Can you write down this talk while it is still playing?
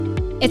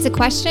It's a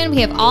question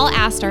we have all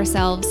asked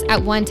ourselves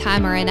at one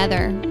time or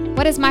another.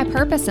 What is my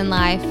purpose in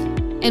life?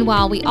 And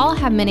while we all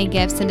have many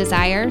gifts and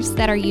desires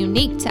that are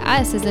unique to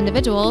us as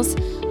individuals,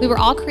 we were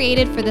all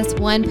created for this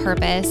one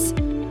purpose,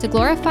 to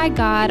glorify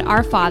God,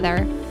 our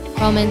Father.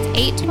 Romans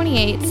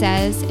 8:28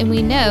 says, "And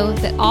we know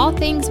that all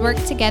things work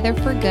together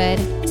for good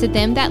to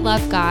them that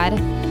love God,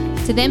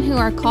 to them who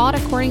are called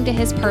according to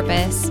his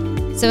purpose."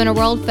 So in a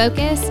world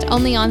focused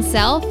only on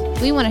self,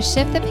 we want to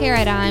shift the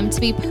paradigm to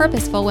be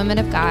purposeful women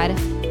of God.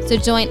 So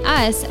join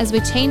us as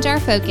we change our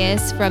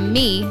focus from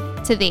me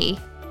to thee.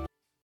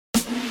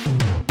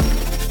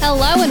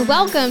 Hello and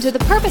welcome to the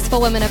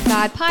Purposeful Women of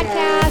God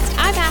podcast.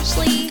 I'm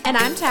Ashley. And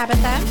I'm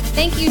Tabitha.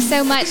 Thank you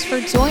so much for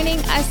joining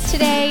us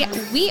today.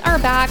 We are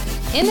back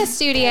in the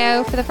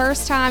studio for the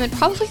first time in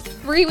probably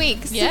 3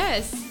 weeks.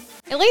 Yes.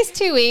 At least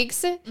 2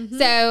 weeks. Mm-hmm.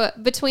 So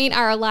between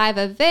our live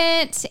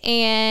event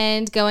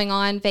and going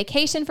on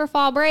vacation for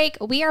fall break,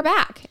 we are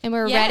back and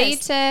we're ready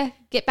to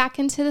get back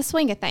into the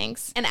swing of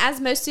things. And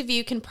as most of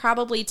you can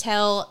probably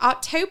tell,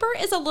 October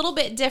is a little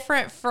bit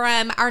different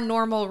from our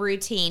normal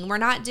routine. We're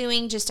not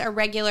doing just a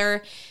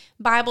regular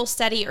Bible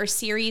study or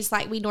series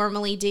like we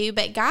normally do,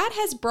 but God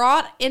has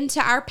brought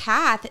into our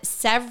path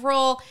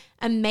several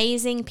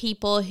amazing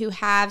people who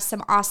have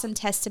some awesome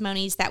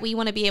testimonies that we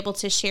want to be able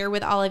to share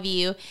with all of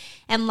you.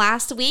 And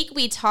last week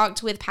we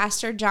talked with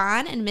Pastor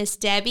John and Miss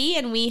Debbie,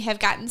 and we have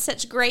gotten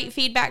such great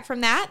feedback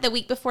from that. The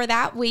week before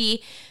that,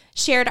 we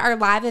shared our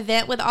live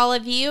event with all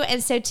of you.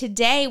 And so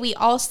today we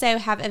also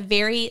have a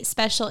very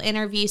special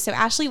interview. So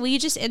Ashley, will you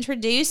just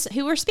introduce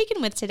who we're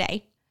speaking with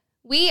today?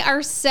 We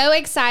are so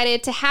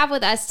excited to have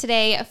with us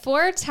today a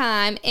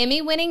four-time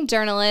Emmy-winning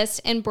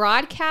journalist and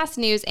broadcast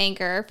news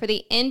anchor for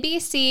the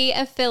NBC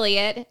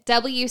affiliate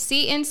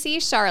WCNC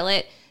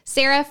Charlotte,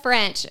 Sarah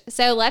French.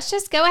 So let's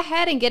just go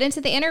ahead and get into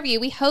the interview.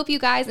 We hope you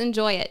guys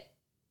enjoy it.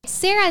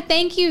 Sarah,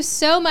 thank you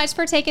so much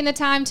for taking the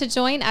time to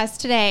join us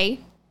today.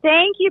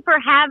 Thank you for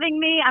having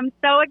me. I'm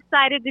so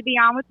excited to be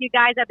on with you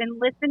guys. I've been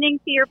listening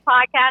to your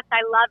podcast.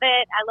 I love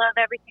it. I love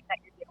everything that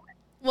you're doing.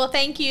 Well,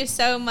 thank you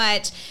so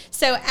much.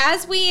 So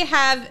as we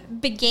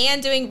have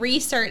began doing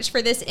research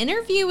for this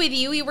interview with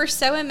you, we were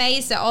so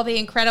amazed at all the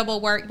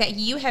incredible work that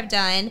you have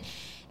done.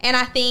 And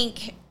I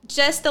think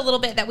just a little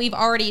bit that we've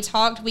already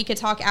talked, we could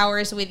talk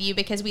hours with you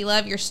because we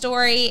love your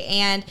story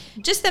and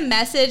just the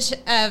message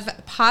of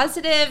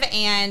positive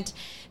and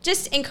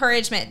just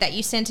encouragement that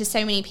you send to so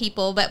many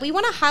people. But we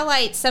want to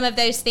highlight some of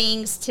those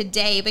things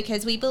today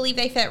because we believe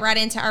they fit right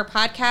into our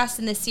podcast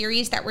and the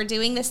series that we're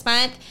doing this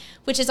month,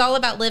 which is all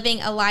about living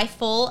a life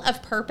full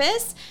of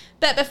purpose.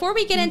 But before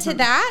we get into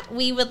that,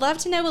 we would love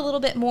to know a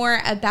little bit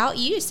more about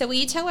you. So will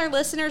you tell our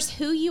listeners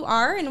who you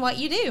are and what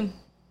you do?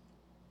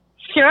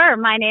 Sure.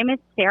 My name is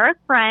Sarah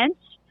French.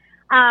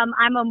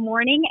 I'm a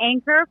morning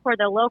anchor for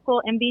the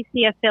local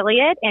NBC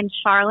affiliate in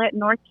Charlotte,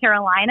 North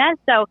Carolina.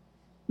 So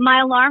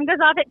my alarm goes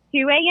off at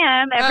 2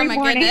 a.m. every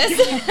morning.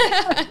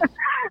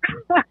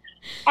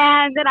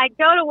 And then I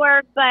go to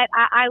work, but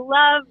I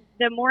love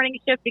the morning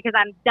shift because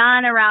I'm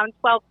done around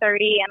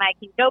 12:30 and I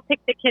can go pick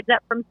the kids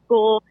up from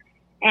school.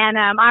 And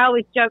I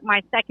always joke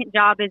my second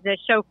job is a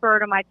chauffeur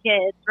to my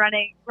kids,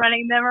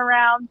 running them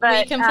around.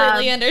 But we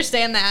completely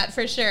understand that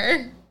for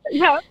sure.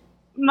 Yeah,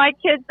 my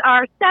kids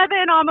are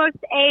 7, almost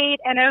 8,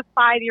 and a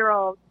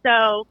 5-year-old.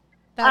 So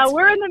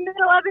we're in the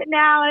middle of it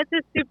now. It's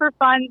a super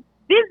fun,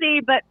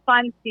 busy but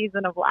fun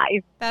season of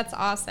life. That's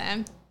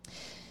awesome.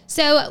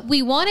 So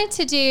we wanted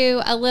to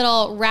do a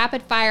little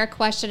rapid fire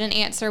question and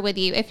answer with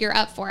you if you're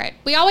up for it.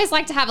 We always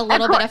like to have a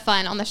little bit of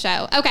fun on the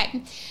show.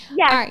 Okay.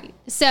 Yes. All right.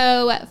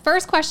 So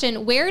first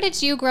question, where did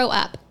you grow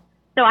up?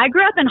 So I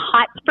grew up in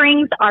Hot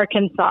Springs,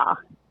 Arkansas.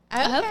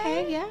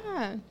 Okay,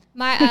 yeah.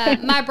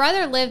 My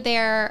brother lived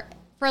there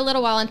for a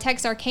little while in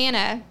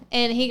Texarkana,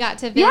 and he got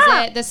to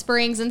visit the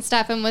springs and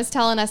stuff and was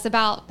telling us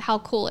about how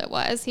cool it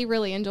was. He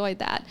really enjoyed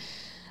that.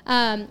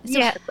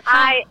 Yes,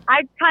 I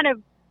kind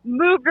of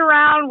moved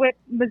around with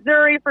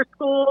Missouri for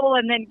school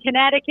and then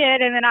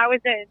Connecticut, and then I was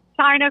in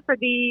China for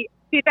the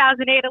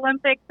 2008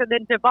 Olympics and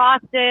then to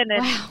Boston,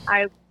 and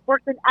I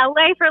worked in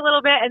LA for a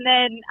little bit, and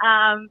then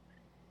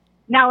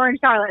now we're in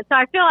Charlotte. So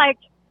I feel like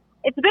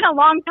it's been a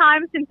long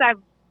time since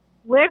I've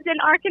lived in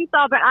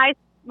Arkansas, but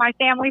my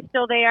family's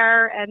still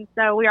there, and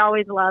so we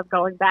always love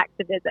going back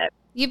to visit.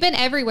 You've been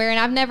everywhere, and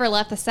I've never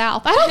left the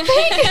South. I don't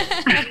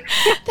think.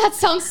 That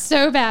sounds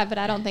so bad, but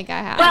I don't think I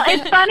have. Well,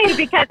 it's funny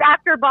because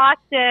after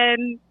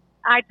Boston,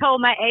 I told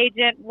my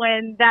agent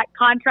when that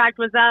contract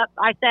was up,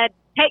 I said,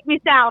 take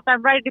me south.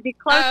 I'm ready to be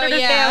closer to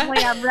family.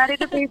 I'm ready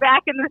to be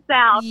back in the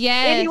South.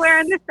 Yes. Anywhere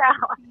in the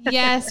South.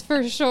 Yes,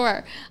 for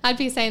sure. I'd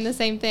be saying the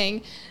same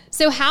thing.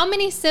 So how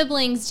many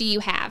siblings do you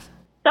have?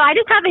 So I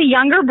just have a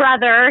younger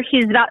brother.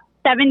 He's about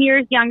 7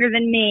 years younger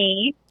than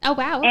me. Oh,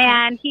 wow. Okay.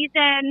 And he's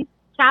in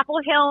Chapel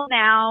Hill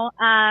now.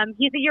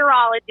 He's a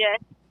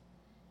urologist,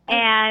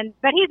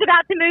 but he's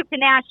about to move to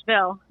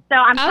Nashville. So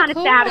I'm kind of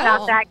sad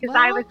about that because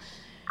I was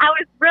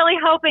really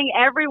hoping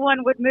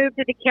everyone would move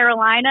to the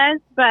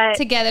Carolinas, but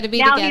together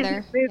now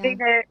he's moving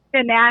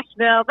to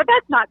Nashville. But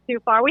that's not too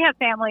far. We have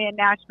family in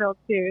Nashville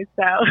too,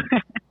 so.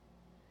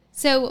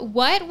 So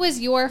what was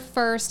your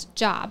first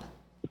job?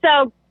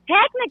 So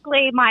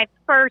technically my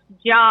first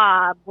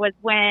job was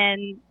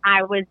when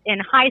I was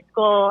in high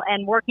school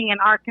and working in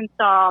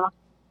Arkansas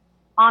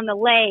on the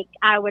lake.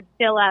 I would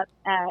fill up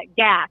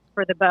gas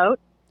for the boat.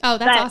 Oh,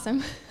 that's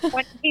awesome.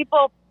 When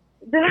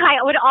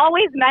I would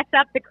always mess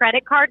up the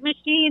credit card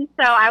machine,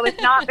 so I was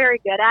not very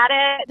good at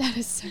it. That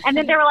is so and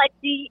then they were like,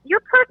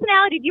 your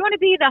personality, do you want to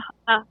be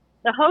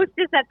the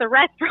hostess at the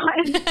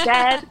restaurant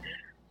instead?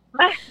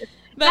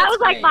 That was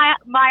great. like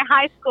my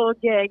high school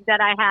gig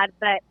that I had,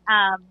 but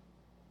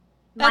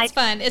that's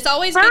fun. It's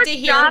always good to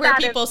hear where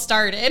people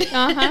started.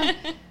 Uh-huh.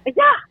 Yeah.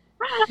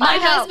 My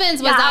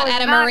husband's was out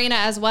at a marina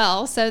as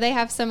well, so they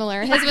have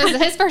similar.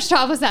 His first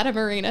job was at a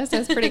marina, so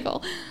it's pretty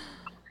cool.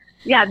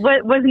 Yeah,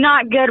 was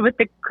not good with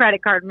the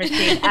credit card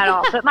machine at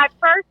all. But my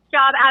first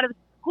job out of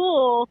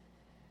school,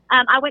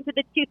 I went to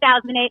the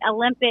 2008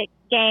 Olympic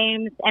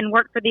Games and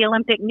worked for the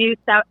Olympic News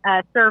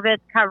Service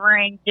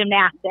covering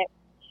gymnastics.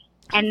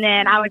 And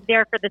then I was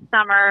there for the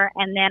summer,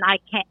 and then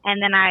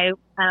I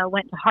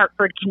went to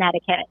Hartford,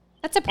 Connecticut.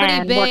 That's a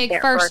pretty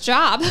big first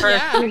job.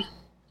 Yeah.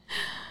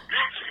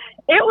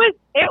 It was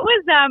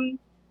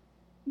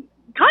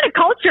kind of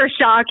culture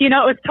shock. You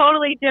know, it was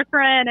totally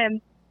different.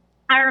 And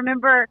I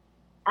remember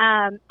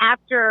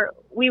after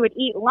we would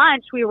eat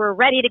lunch, we were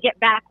ready to get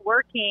back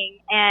working,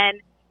 and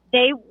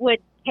they would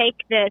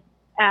take this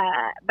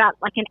about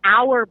like an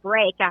hour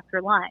break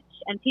after lunch,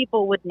 and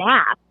people would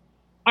nap.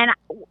 And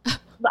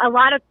a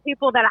lot of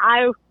people that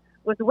I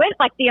was with,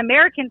 like the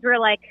Americans, were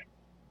like,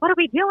 what are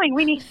we doing?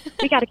 We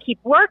got to keep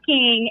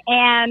working.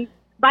 And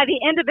by the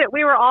end of it,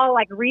 we were all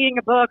like reading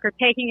a book or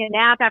taking a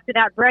nap after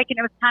that break. And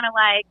it was kind of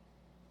like,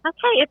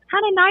 okay, it's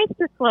kind of nice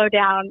to slow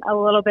down a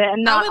little bit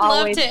and not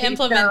always to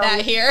implement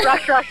that here.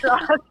 Rush.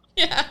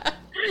 Yeah.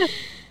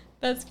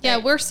 That's great. Yeah,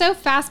 we're so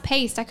fast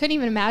paced. I couldn't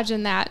even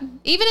imagine that.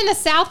 Even in the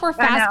South, we're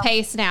fast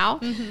paced now.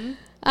 Mm-hmm.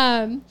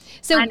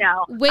 So I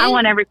know. I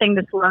want everything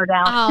to slow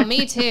down. Oh,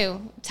 me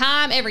too.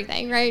 Time,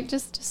 everything, right?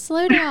 Just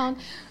slow down.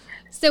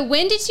 So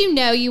when did you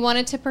know you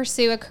wanted to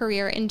pursue a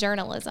career in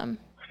journalism?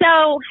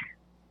 So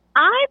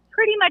I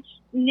pretty much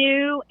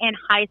knew in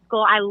high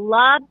school. I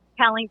loved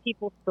telling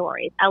people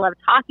stories. I love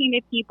talking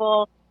to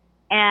people,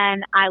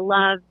 and I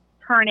love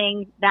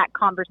turning that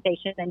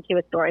conversation into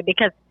a story,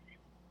 because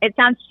it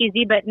sounds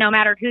cheesy, but no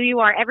matter who you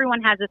are,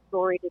 everyone has a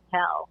story to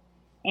tell.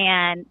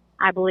 And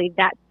I believe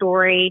that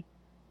story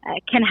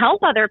can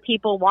help other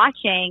people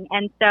watching.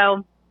 And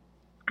so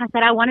I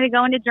said I wanted to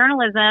go into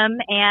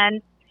journalism,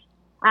 and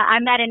I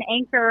met an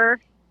anchor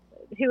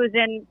who was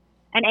an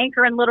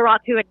anchor in Little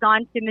Rock who had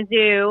gone to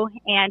Mizzou,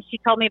 and she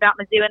told me about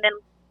Mizzou. And then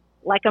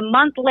like a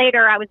month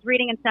later, I was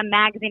reading in some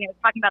magazine. It was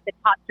talking about the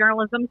top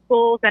journalism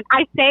schools, and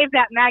I saved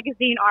that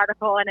magazine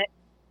article, and it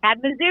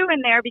had Mizzou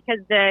in there because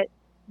the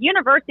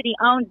university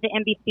owns the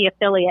NBC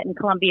affiliate in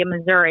Columbia,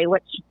 Missouri,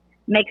 which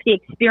makes the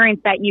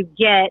experience that you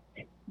get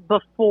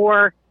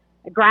before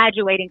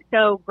graduating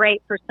so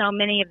great for so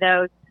many of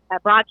those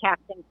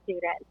broadcasting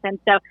students. And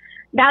so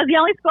that was the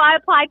only school I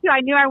applied to. I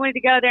knew I wanted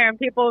to go there, and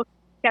people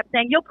kept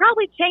saying, you'll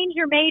probably change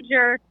your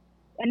major,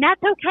 and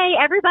that's okay.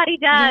 Everybody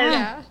does.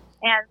 Yeah.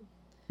 And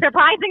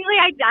surprisingly,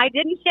 I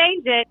didn't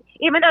change it,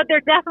 even though there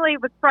definitely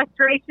was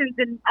frustrations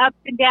and ups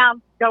and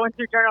downs going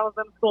through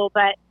journalism school.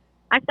 But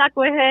I stuck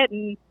with it,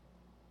 and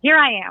here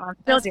I am. I'm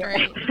still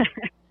doing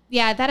it.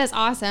 Yeah, that is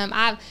awesome.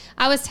 I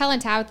was telling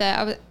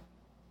Tabitha,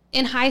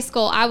 in high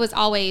school, I was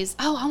always,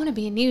 I want to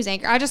be a news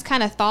anchor. I just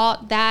kind of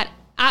thought that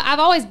I've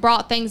always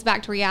brought things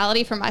back to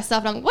reality for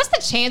myself. And I'm like, what's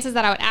the chances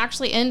that I would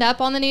actually end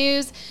up on the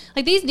news?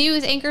 Like, these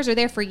news anchors are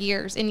there for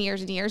years and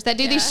years and years that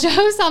do these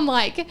shows. I'm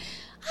like,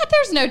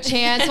 there's no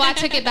chance. Well, I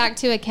took it back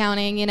to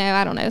accounting,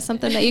 I don't know,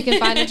 something that you can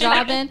find a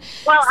job in.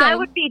 Well, I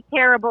would be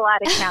terrible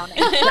at accounting.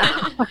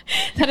 So.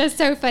 That is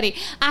so funny.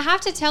 I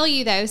have to tell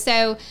you, though,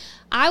 so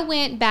I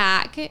went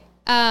back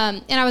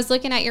and I was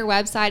looking at your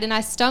website, and I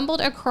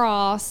stumbled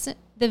across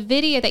the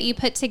video that you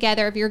put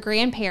together of your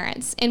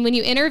grandparents. And when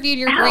you interviewed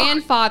your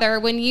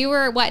grandfather when you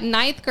were,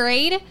 ninth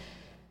grade?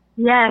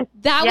 Yes.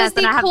 That was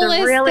the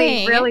coolest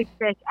thing. Really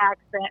thick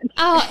accent.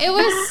 Oh, it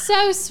was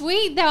so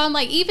sweet, though. I'm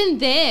like, even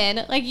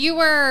then, like you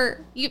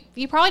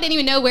probably didn't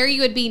even know where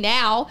you would be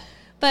now,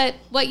 but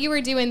what you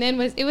were doing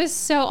then it was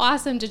so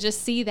awesome to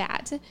just see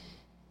that.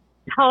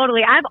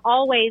 Totally. I've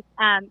always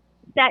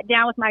sat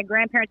down with my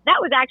grandparents.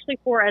 That was actually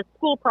for a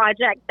school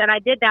project that I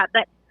did that,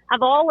 but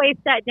I've always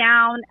sat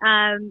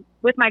down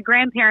with my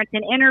grandparents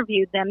and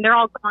interviewed them. They're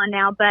all gone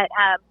now, but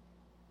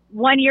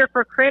one year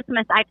for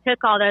Christmas, I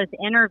took all those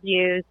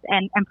interviews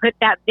and put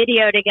that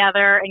video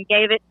together and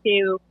gave it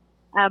to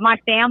my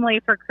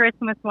family for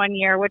Christmas one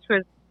year, which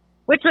was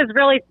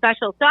really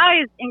special. So I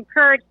always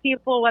encourage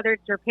people, whether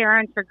it's your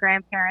parents or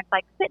grandparents,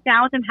 like sit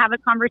down with them, have a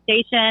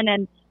conversation,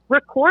 and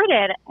record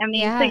it. I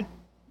mean, so you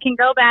can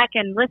go back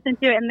and listen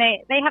to it, and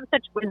they have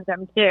such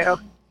wisdom too.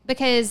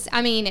 Because,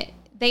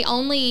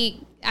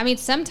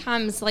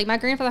 sometimes like my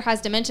grandfather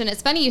has dementia.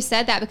 It's funny you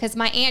said that because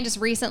my aunt just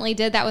recently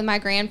did that with my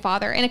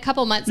grandfather. And a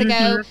couple months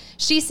ago,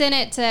 she sent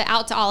it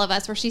out to all of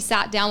us where she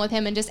sat down with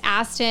him and just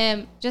asked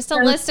him just a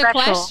list of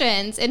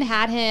questions and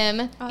had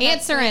him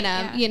answering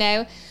them, you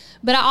know.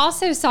 But I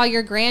also saw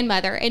your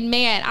grandmother, and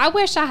man, I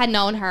wish I had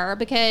known her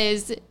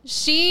because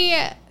she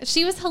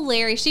was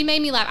hilarious. She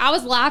made me laugh. I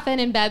was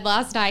laughing in bed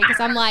last night because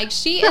I'm like,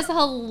 she is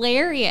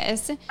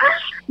hilarious.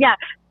 Yeah.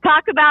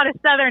 Talk about a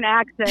Southern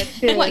accent,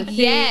 too.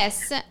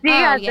 Yes. She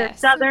has a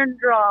Southern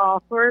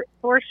drawl, for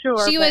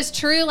sure. She was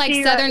true, like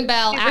Southern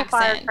Belle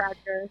accent.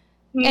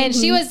 And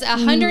she was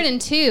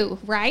 102,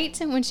 right,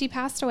 when she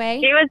passed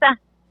away? She was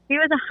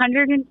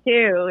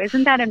 102.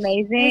 Isn't that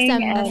amazing? It's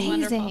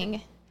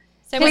amazing.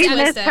 So we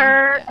miss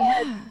her.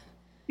 Yeah.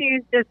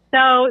 She's just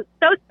so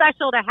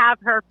special to have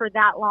her for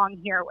that long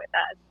here with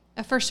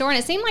us. For sure. And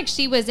it seemed like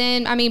she was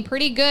in,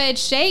 pretty good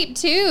shape,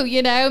 too,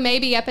 you know,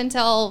 maybe up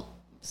until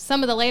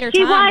some of the later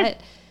time. But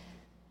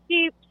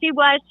she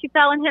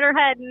fell and hit her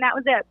head and that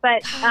was it.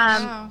 But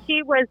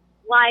she was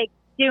like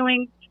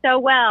doing so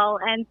well.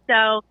 And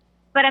so,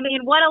 but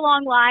what a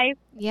long life.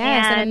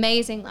 Yes, an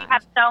amazing life. We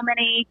have so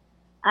many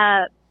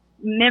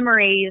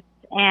memories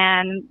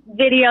and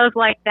videos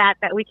like that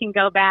we can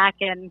go back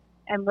and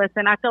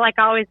listen. I feel like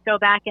I always go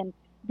back in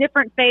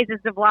different phases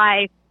of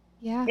life.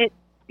 Yeah. It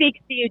speaks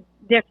to you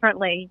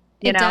differently.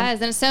 It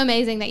does. And it's so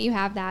amazing that you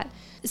have that.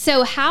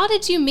 So how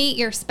did you meet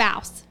your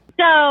spouse?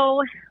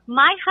 So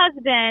my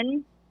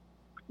husband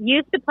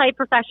used to play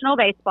professional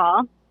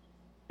baseball.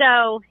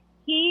 So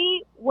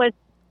he was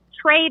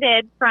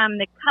traded from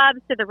the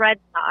Cubs to the Red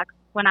Sox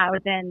when I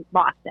was in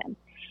Boston.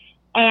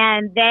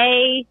 And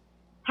they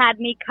had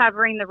me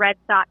covering the Red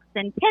Sox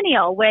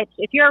centennial, which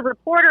if you're a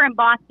reporter in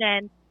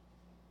Boston,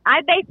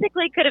 I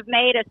basically could have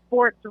made a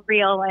sports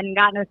reel and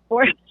gotten a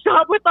sports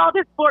job with all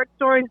the sports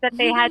stories that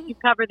they had to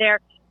cover there.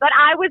 But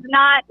I was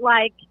not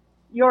like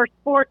your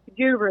sports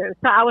guru.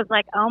 So I was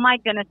like, oh my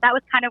goodness, that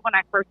was kind of when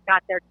I first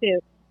got there too.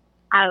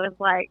 I was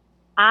like,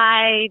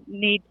 I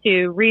need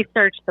to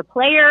research the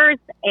players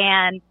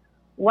and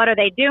what are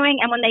they doing?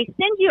 And when they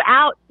send you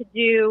out to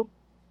do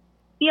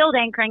field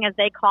anchoring, as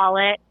they call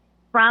it,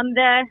 from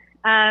the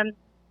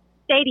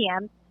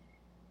stadium,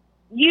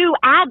 you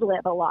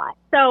ad-lib a lot.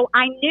 So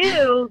I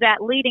knew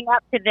that leading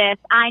up to this,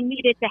 I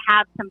needed to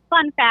have some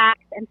fun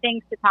facts and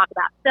things to talk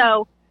about.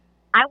 So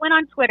I went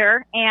on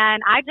Twitter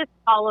and I just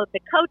followed the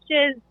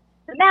coaches,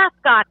 the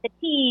mascot, the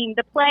team,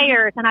 the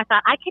players, and I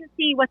thought I can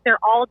see what they're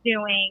all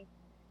doing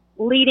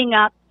leading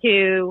up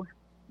to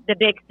the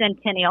big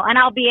centennial. And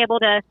I'll be able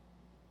to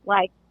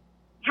like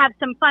have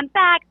some fun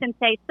facts and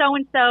say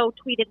so-and-so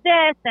tweeted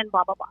this and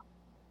blah, blah, blah.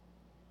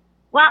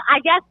 Well, I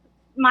guess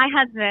my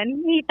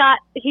husband, he thought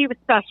he was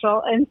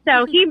special. And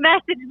so he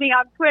messaged me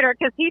on Twitter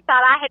because he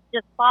thought I had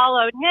just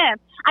followed him.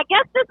 I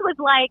guess this was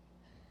like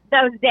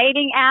those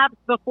dating apps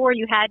before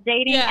you had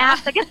dating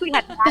apps. I guess we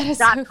had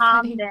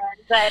Match.com so then,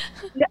 but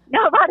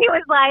nobody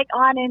was like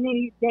on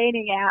any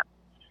dating apps.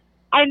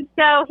 And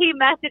so he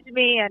messaged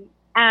me and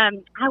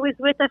I was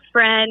with a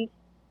friend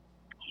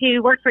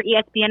who worked for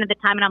ESPN at the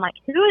time. And I'm like,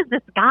 who is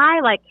this guy?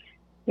 Like,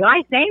 do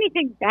I say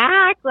anything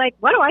back? Like,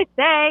 what do I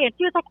say? And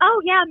she was like,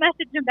 oh yeah,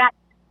 message him back.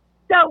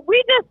 So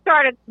we just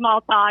started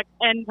small talk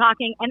and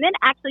talking. And then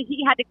actually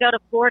he had to go to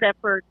Florida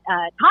for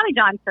Tommy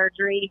John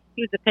surgery.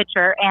 He was a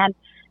pitcher. And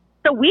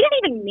so we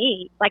didn't even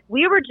meet. Like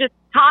we were just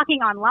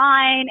talking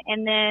online.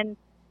 And then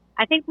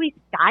I think we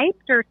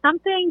Skyped or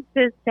something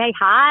to say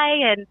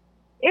hi. And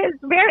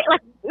it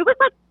was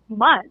like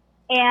months.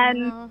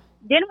 And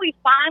then we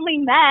finally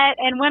met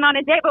and went on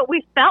a date, but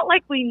we felt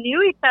like we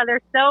knew each other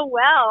so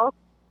well.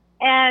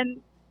 And,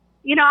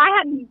 you know, I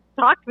hadn't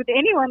talked with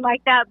anyone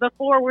like that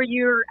before where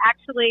you're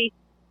actually,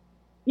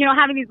 you know,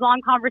 having these long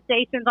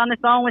conversations on the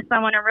phone with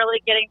someone and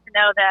really getting to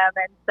know them.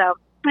 And so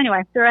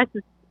anyway, the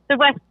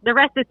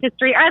rest is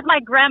history. Or as my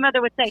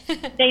grandmother would say,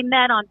 they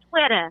met on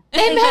Twitter.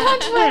 They met on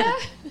Twitter.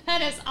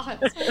 That is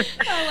awesome.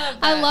 I love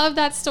that. I love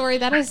that story.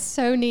 That is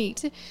so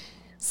neat.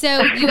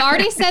 So you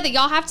already said that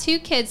y'all have 2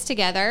 kids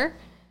together.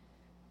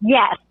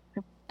 Yes.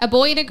 A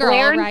boy and a girl,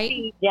 Blair right?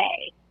 And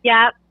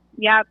CJ.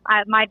 Yep.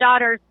 My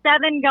daughter's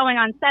 7 going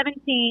on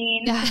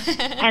 17.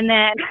 And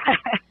then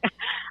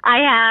I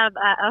have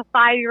a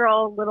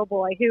 5-year-old little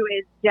boy who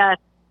is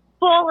just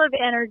full of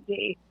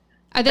energy.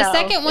 The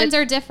second ones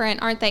are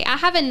different, aren't they? I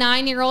have a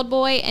 9-year-old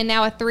boy and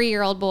now a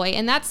 3-year-old boy.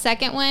 And that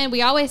second one,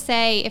 we always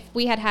say if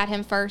we had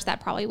him first, that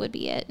probably would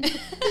be it.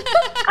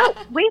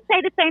 We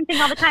say the same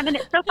thing all the time. And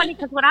it's so funny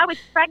because when I was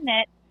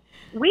pregnant,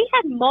 we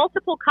had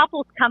multiple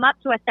couples come up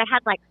to us that had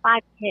like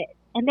 5 kids.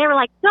 And they were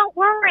like, don't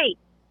worry.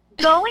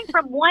 Going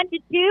from 1 to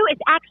 2 is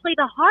actually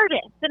the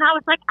hardest. And I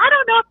was like, I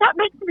don't know if that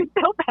makes me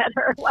feel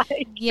better.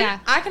 Like, yeah,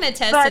 I can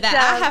attest to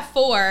that. I have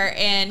 4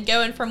 and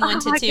going from 1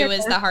 to 2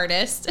 is the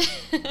hardest.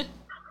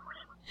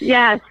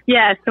 Yes.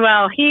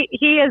 Well, he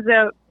is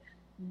a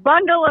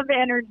bundle of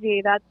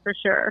energy, that's for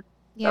sure.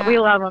 Yeah. But we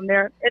love him.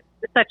 It's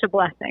such a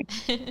blessing.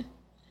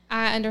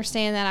 I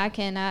understand that. I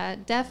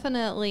can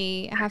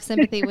definitely have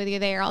sympathy with you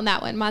there on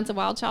that one. Mine's a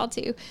wild child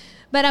too.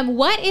 But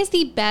what is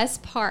the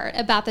best part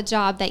about the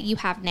job that you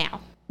have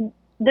now?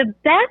 The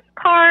best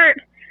part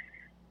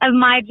of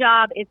my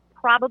job is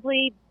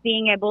probably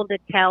being able to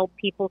tell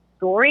people's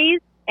stories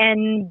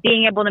and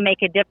being able to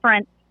make a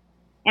difference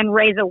and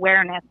raise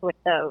awareness with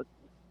those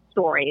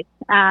stories.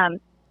 Now,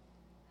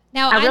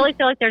 I really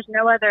feel like there's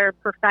no other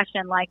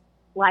profession like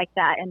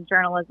that in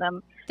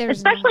journalism,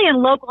 especially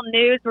in local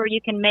news where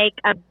you can make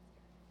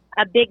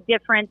a big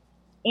difference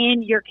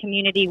in your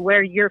community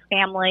where your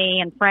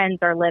family and friends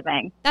are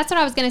living. That's what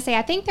I was going to say.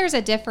 I think there's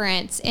a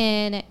difference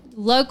in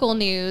local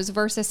news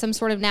versus some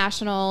sort of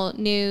national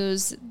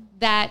news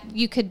that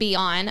you could be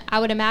on. I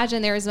would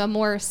imagine there's a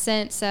more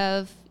sense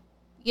of,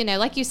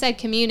 like you said,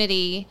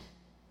 community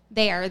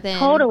there than...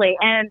 Totally.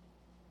 And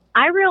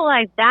I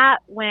realized that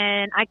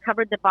when I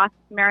covered the Boston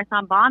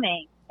Marathon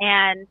bombing.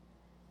 And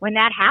when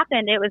that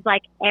happened, it was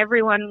like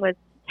everyone was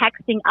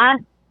texting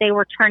us. They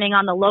were turning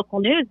on the local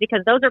news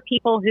because those are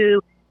people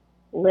who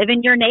live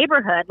in your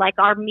neighborhood. Like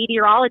our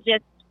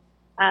meteorologist,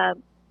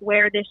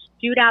 where the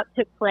shootout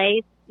took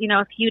place,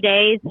 a few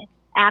days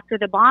after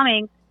the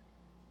bombing,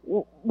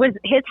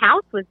 his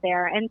house was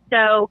there. And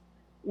so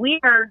we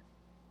are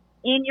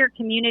in your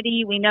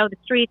community. We know the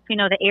streets. We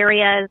know the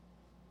areas.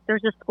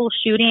 There's a school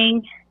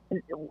shooting.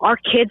 Our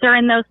kids are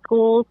in those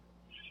schools.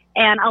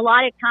 And a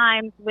lot of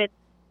times with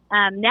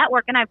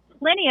network, and I have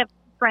plenty of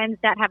friends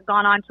that have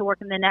gone on to work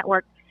in the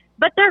network,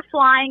 but they're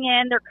flying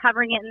in, they're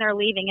covering it, and they're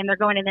leaving, and they're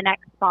going to the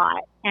next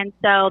spot. And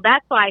so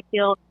that's why I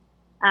feel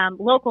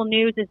local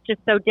news is just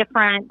so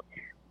different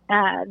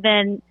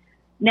than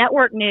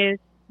network news,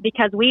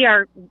 because we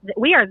are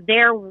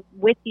there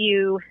with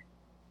you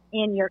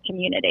in your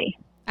community.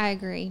 I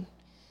agree.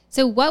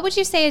 So what would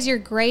you say is your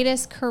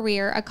greatest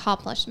career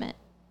accomplishment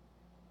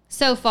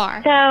so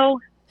far? So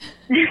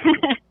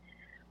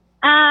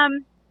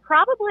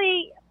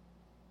probably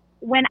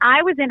when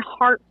I was in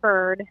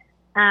Hartford,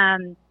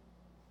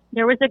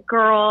 there was a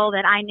girl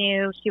that I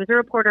knew. She was a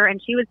reporter,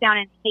 and she was down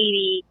in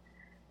Haiti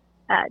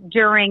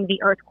during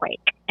the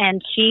earthquake,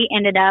 and she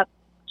ended up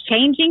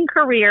changing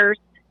careers.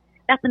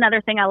 That's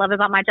another thing I love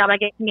about my job. I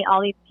get to meet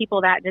all these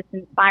people that just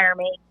inspire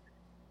me.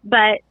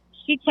 But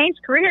she changed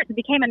careers and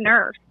became a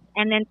nurse,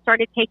 and then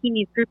started taking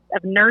these groups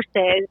of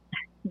nurses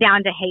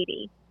down to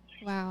Haiti.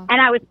 Wow.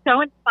 And I was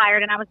so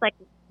inspired, and I was like,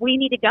 we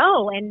need to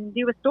go and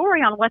do a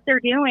story on what they're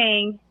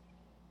doing.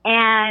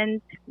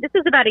 And this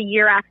was about a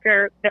year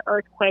after the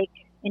earthquake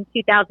in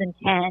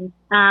 2010.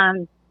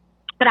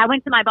 But I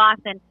went to my boss,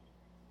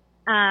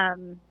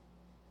 and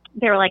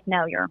they were like,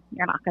 no, you're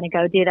not going to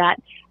go do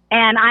that.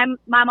 And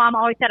my mom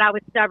always said I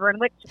was stubborn,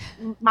 which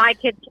my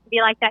kids can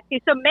be like that too.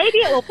 So maybe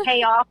it will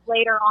pay off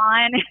later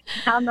on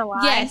down the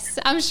line. Yes,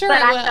 I'm sure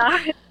but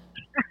it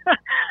will.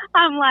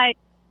 I'm like,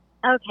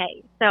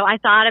 okay. So I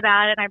thought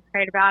about it, and I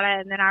prayed about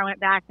it, and then I went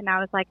back and I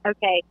was like,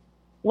 okay,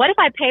 what if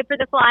I paid for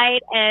the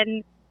flight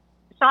and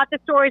shot the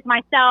stories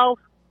myself?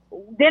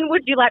 Then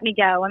would you let me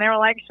go? And they were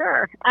like,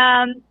 sure.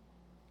 Wow,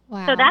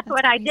 so that's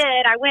what I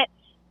did. I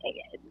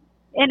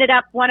ended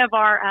up, one of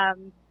our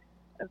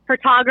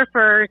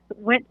photographers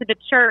went to the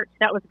church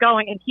that was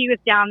going, and he was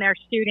down there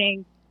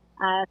shooting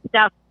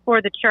stuff for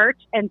the church.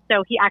 And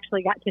so he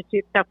actually got to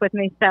shoot stuff with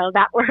me. So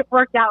that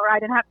worked out where I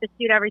didn't have to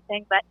shoot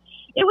everything. But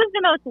it was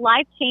the most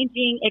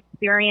life-changing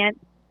experience.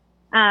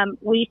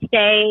 We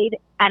stayed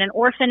at an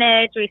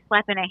orphanage. We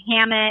slept in a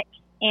hammock,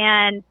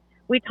 and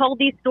we told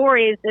these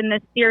stories in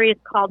this series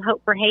called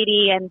Hope for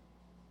Haiti, and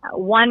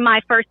won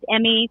my first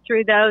Emmy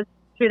through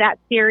that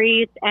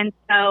series. And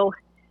so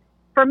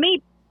for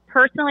me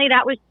personally,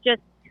 that was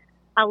just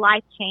a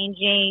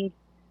life-changing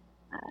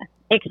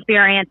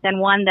experience, and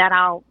one that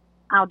I'll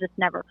just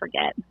never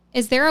forget.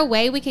 Is there a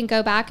way we can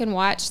go back and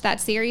watch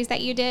that series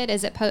that you did?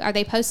 Are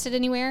they posted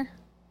anywhere?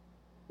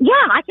 Yeah,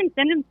 I can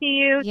send them to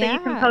you, so you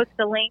can post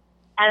the link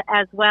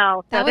as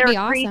well. So that would be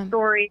there are awesome. 3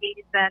 stories,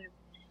 and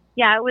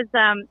yeah, it was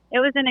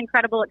an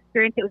incredible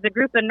experience. It was a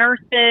group of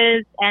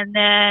nurses and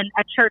then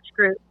a church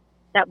group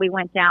that we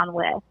went down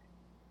with,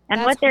 and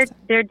That's what awesome.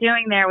 they're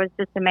doing there was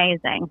just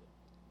amazing.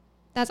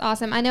 That's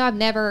awesome. I know I've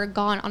never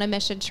gone on a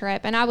mission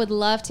trip, and I would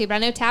love to, but I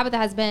know Tabitha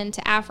has been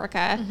to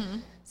Africa,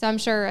 so I'm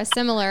sure a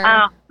similar...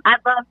 Oh, I'd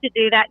love to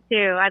do that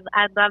too.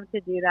 I'd love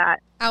to do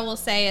that. I will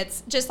say,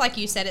 it's just like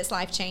you said, it's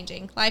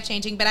life-changing.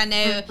 But I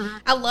know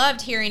I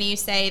loved hearing you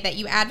say that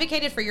you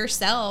advocated for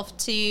yourself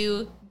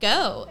to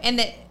go, and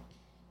that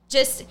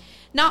just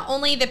not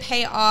only the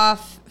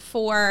payoff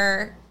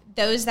for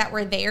those that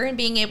were there and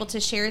being able to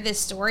share this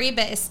story,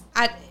 but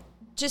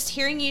just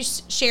hearing you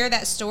share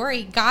that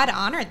story, God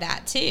honored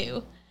that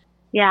too.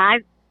 Yeah,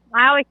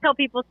 I always tell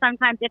people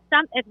sometimes if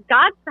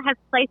God has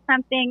placed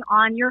something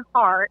on your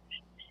heart,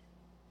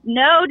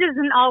 no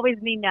doesn't always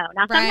mean no.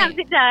 Now sometimes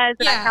it does,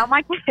 and I tell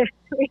my kids,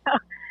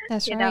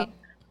 That's right. know.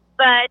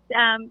 But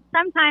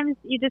sometimes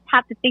you just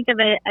have to think of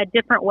a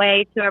different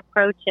way to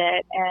approach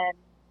it, and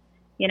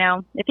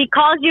if He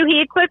calls you,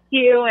 He equips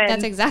you. And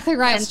that's exactly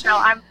right. And so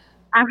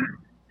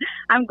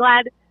I'm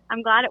glad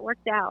I'm glad it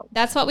worked out.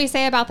 That's what we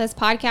say about this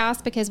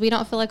podcast, because we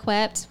don't feel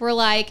equipped. We're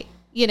like,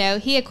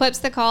 he equips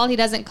the call. He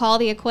doesn't call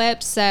the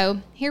equipped.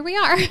 So here we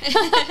are.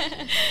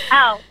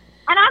 Oh,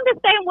 and I'm the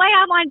same way.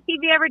 I'm on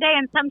TV every day.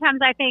 And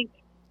sometimes I think,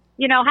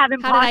 have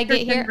imposter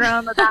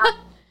syndrome about,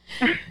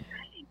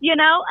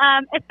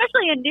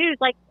 especially in news,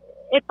 like,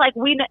 it's like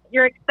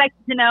you're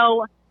expected to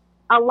know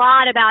a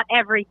lot about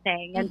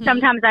everything. And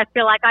sometimes I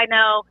feel like I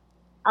know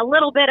a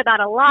little bit about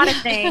a lot of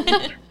things,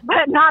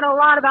 but not a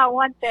lot about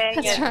one thing.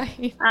 That's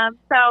right.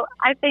 So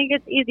I think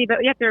it's easy, but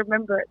you have to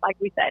remember it. Like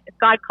we said, if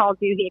God calls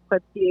you, he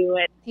equips you.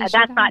 And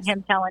that's not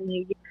him telling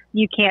you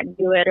you can't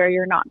do it or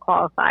you're not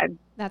qualified.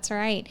 That's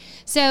right.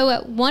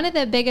 So one of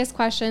the biggest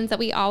questions that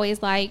we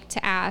always like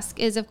to ask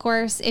is, of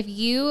course, if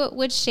you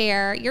would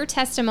share your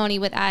testimony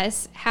with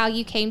us, how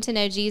you came to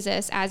know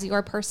Jesus as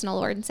your personal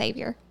Lord and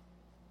Savior.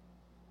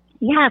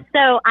 Yeah,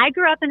 so I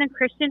grew up in a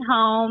Christian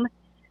home.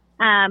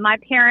 My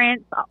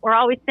parents were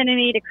always sending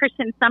me to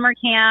Christian summer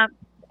camps,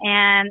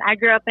 and I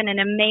grew up in an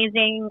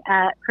amazing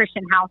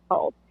Christian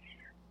household.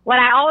 What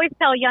I always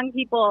tell young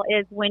people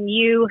is when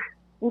you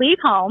leave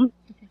home,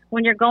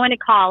 when you're going to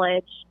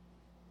college,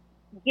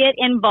 get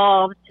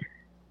involved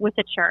with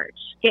the church,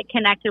 get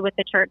connected with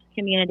the church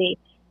community.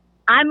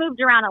 I moved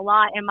around a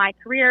lot in my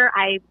career.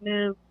 I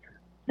moved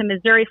to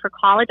Missouri for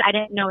college. I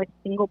didn't know a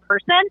single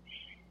person.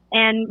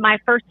 And my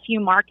first few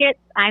markets,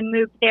 I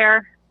moved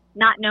there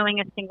not knowing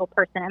a single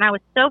person. And I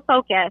was so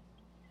focused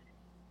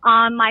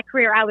on my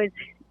career. I was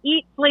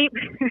eat, sleep,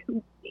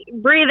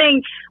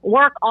 breathing,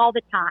 work all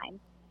the time.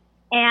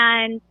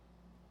 And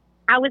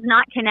I was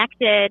not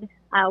connected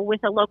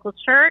with a local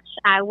church.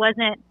 I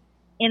wasn't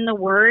in the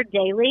Word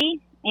daily.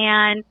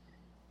 And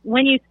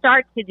when you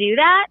start to do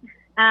that,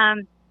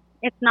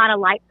 it's not a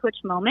light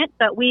switch moment,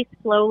 but we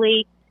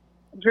slowly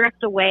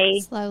drift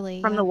away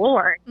from the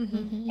Lord.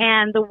 Mm-hmm.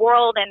 And the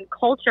world and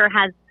culture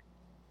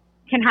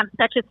can have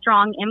such a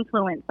strong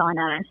influence on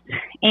us.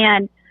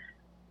 And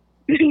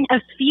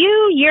a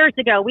few years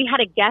ago, we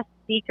had a guest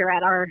speaker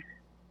at our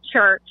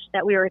church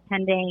that we were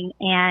attending,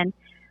 and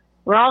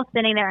we're all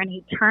sitting there, and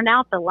he turned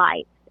out the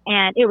lights,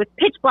 and it was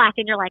pitch black,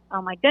 and you're like,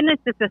 oh my goodness,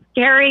 this is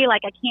scary.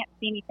 Like, I can't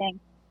see anything.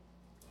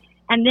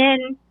 And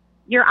then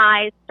your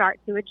eyes start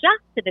to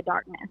adjust to the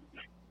darkness,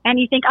 and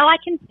you think, oh, I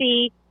can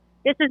see.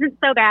 This isn't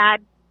so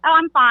bad. Oh,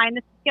 I'm fine.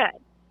 This is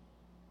good.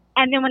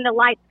 And then when the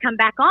lights come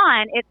back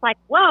on, it's like,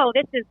 whoa,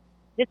 this is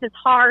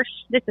harsh.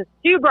 This is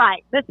too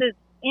bright. This is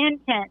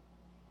intense.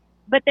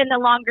 But then the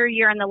longer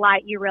you're in the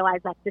light, you realize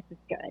that this is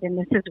good and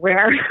this is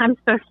where I'm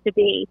supposed to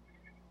be.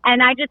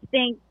 And I just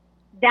think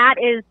that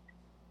is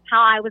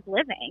how I was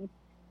living.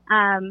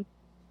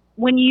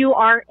 When you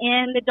are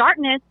in the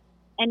darkness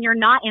and you're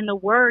not in the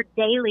Word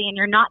daily and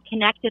you're not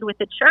connected with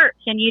the church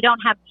and you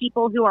don't have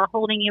people who are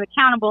holding you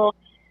accountable,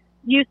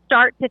 you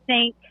start to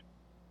think,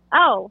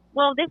 oh,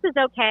 well, this is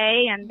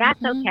okay and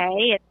that's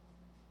okay.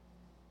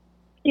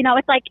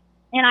 It's like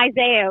in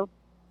Isaiah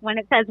when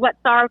it says, what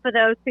sorrow for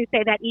those who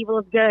say that evil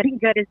is good and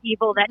good is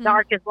evil, that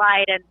dark is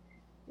light and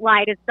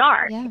light is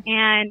dark. Yeah.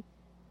 And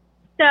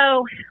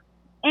so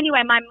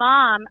anyway, my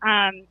mom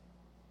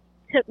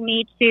took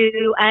me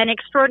to an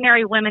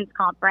extraordinary women's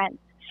conference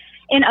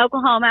in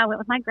Oklahoma. I went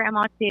with my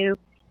grandma too.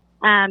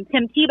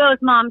 Tim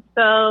Tebow's mom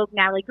spoke,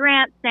 Natalie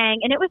Grant sang,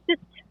 and it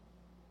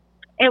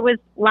was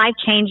life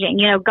changing.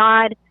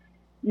 God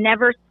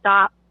never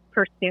stopped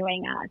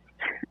pursuing us.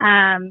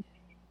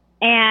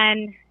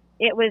 And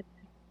it was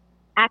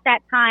at that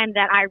time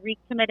that I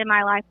recommitted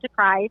my life to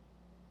Christ,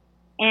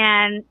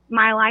 and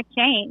my life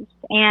changed.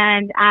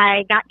 And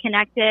I got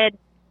connected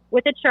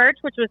with a church,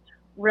 which was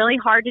really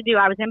hard to do.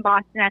 I was in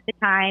Boston at the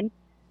time.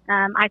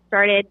 I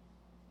started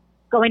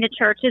going to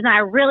churches, and I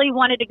really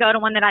wanted to go to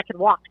one that I could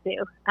walk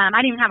to. I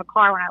didn't even have a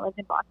car when I lived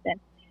in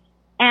Boston.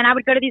 And I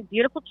would go to these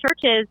beautiful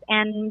churches,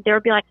 and there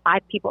would be like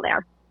 5 people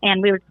there.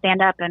 And we would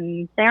stand up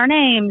and say our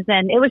names.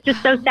 And it was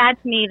just so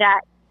sad to me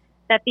that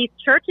these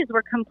churches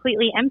were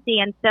completely empty.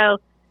 And so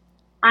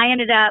I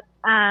ended up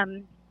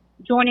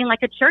joining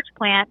like a church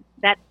plant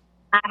that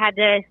I had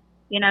to,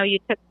 you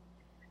took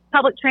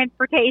public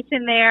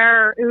transportation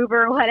there or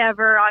Uber or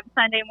whatever on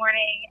Sunday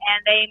morning.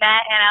 And they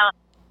met in a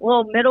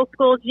little middle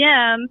school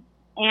gym.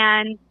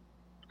 And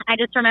I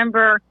just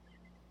remember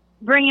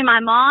bringing my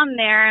mom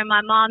there and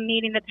my mom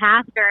meeting the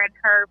pastor and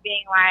her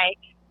being like,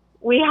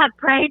 we have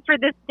prayed for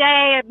this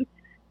day. And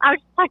I was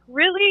just like,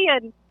 really?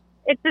 And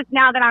it's just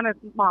now that I'm a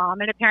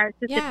mom and a parent,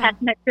 it's just a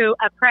testament to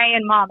a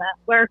praying mama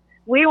where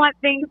we want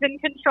things in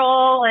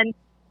control and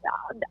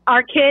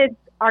our kids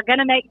are going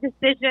to make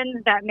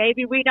decisions that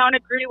maybe we don't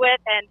agree with.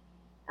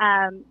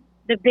 And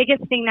the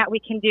biggest thing that we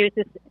can do is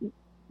just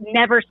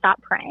never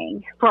stop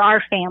praying for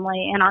our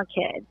family and our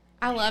kids.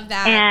 I love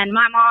that. And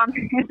my mom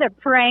is a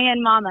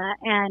praying mama.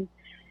 And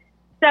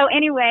so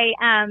anyway,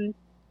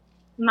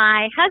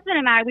 my husband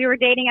and I, we were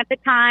dating at the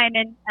time,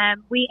 and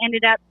we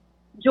ended up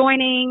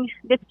joining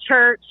this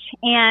church,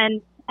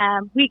 and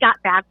we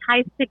got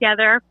baptized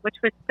together, which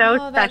was so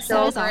special. That's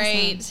so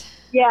great.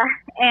 Yeah.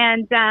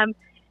 And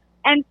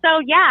so,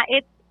 yeah,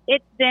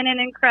 it's been an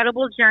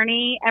incredible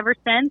journey ever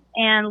since.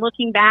 And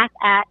looking back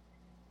at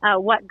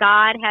what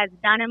God has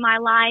done in my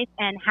life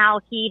and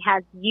how He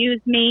has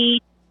used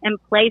me and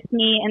placed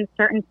me in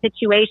certain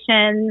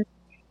situations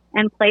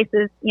and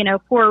places, you know,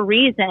 for a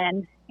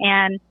reason.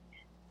 And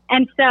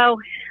so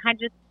I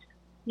just,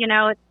 you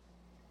know, it's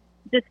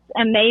just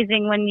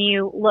amazing when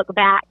you look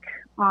back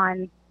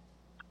on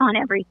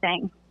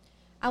everything.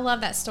 I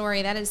love that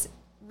story. That is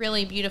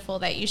really beautiful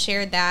that you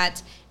shared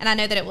that. And I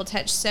know that it will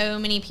touch so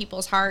many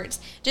people's hearts.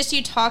 Just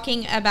you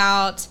talking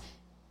about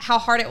how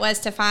hard it was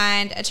to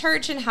find a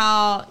church and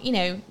how, you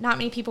know, not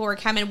many people were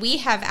coming. We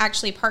have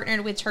actually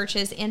partnered with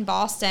churches in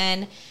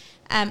Boston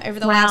over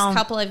the last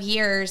couple of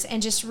years,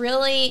 and just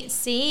really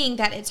seeing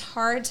that it's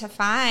hard to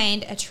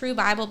find a true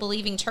Bible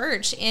believing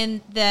church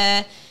in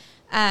the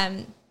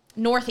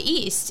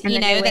Northeast,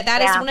 you know,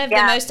 that is one of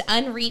the most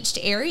unreached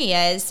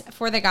areas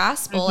for the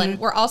gospel. And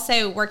we're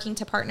also working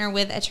to partner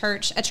with a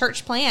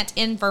church plant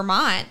in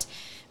Vermont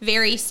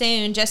very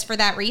soon, just for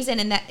that reason.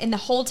 And that in the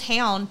whole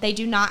town, they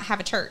do not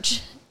have a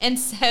church. And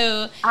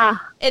so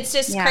it's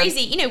just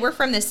crazy. You know, we're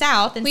from the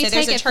South, and so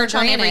there's a church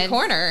on every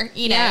corner,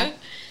 you know.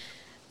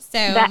 So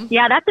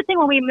that's the thing.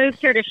 When we moved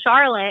here to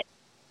Charlotte,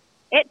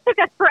 it took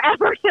us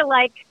forever to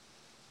like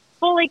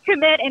fully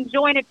commit and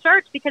join a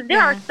church, because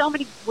there are so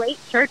many great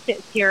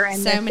churches here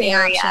in this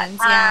area.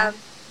 Options,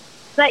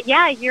 but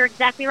yeah, you're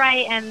exactly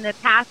right. And the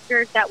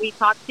pastors that we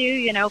talked to,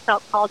 you know,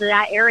 felt called to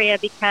that area,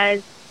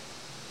 because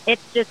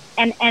it's just,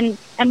 and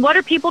what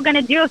are people going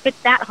to do if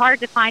it's that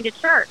hard to find a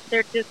church?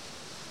 They're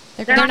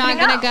not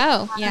going to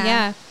go.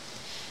 Yeah.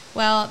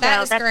 Well,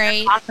 that's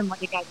great. That's awesome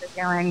what you guys are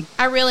doing.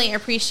 I really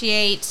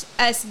appreciate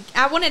us.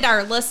 I wanted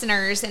our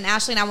listeners, and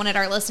Ashley and I wanted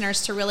our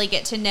listeners to really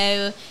get to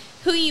know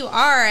who you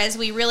are as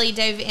we really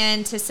dove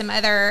into some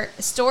other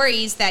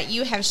stories that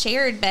you have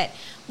shared. But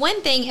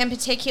one thing in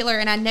particular,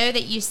 and I know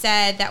that you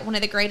said that one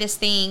of the greatest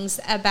things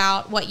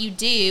about what you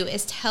do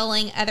is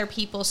telling other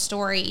people's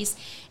stories,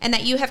 and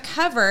that you have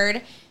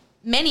covered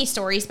many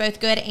stories, both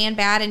good and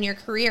bad, in your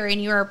career,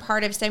 and you are a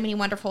part of so many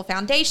wonderful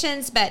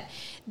foundations. But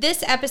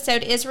this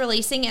episode is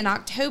releasing in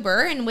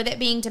October, and with it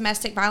being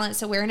Domestic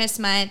Violence Awareness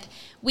Month,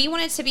 we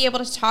wanted to be able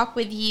to talk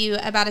with you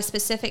about a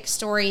specific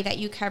story that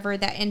you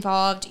covered that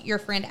involved your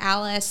friend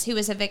Alice, who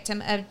was a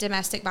victim of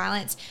domestic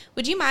violence.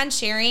 Would you mind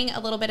sharing a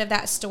little bit of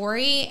that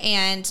story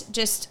and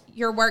just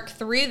your work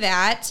through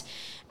that?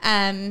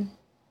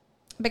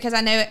 Because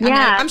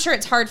I'm sure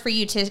it's hard for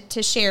you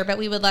to share, but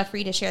we would love for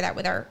you to share that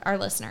with our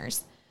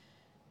listeners.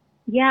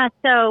 Yeah,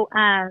 so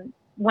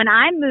when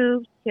I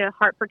moved to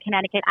Hartford,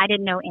 Connecticut, I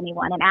didn't know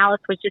anyone. And Alice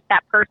was just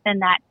that person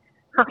that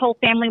her whole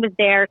family was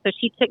there. So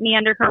she took me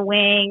under her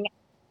wing.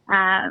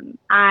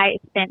 I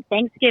spent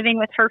Thanksgiving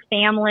with her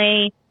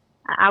family.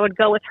 I would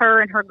go with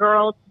her and her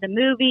girls to the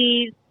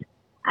movies.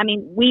 I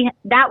mean,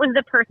 that was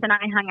the person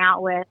I hung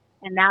out with.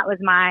 And that was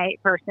my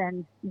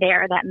person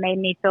there that made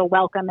me feel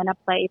welcome in a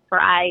place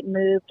where I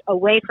moved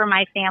away from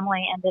my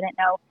family and didn't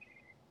know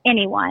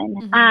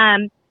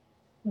anyone.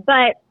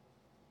 But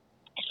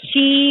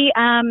she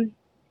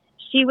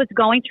was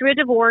going through a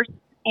divorce,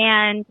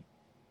 and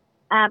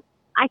I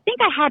think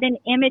I had an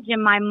image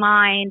in my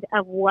mind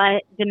of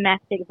what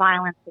domestic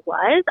violence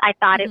was. I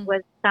thought it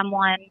was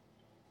someone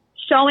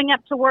showing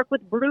up to work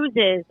with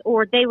bruises,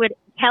 or they would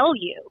tell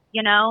you,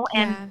 you know,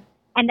 and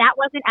that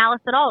wasn't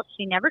Alice at all.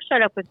 She never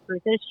showed up with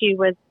bruises. She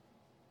was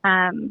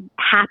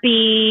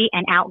happy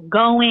and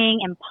outgoing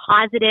and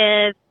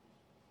positive.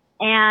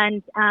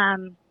 And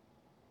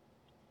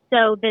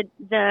so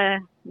the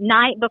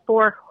night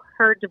before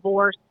her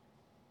divorce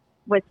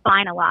was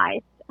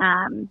finalized,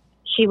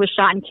 she was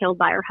shot and killed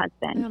by her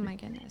husband. Oh my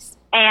goodness.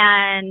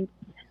 And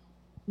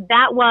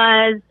that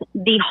was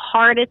the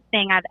hardest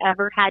thing I've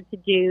ever had to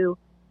do.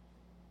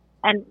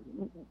 And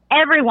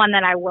everyone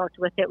that I worked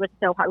with, it was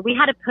so hard. We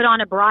had to put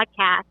on a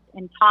broadcast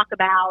and talk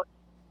about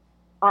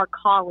our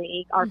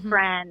colleague, our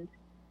friend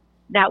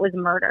that was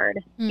murdered.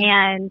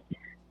 And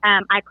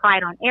I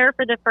cried on air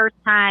for the first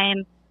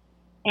time,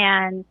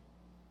 and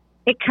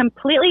it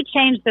completely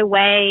changed the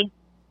way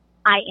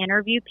I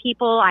interview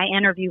people. I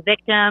interview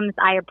victims.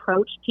 I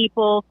approach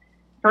people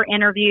for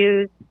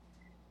interviews.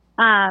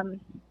 And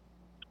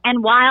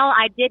while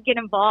I did get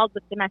involved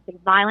with domestic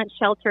violence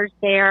shelters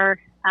there,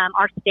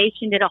 our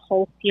station did a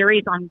whole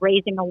series on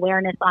raising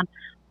awareness on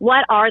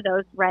what are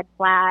those red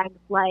flags.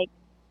 Like,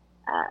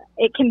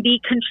 it can be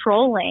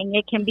controlling.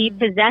 It can be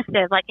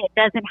possessive. Like, it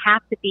doesn't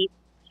have to be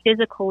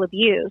physical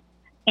abuse.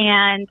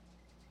 And,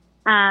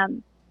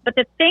 but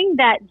the thing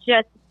that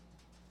just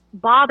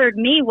bothered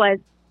me was,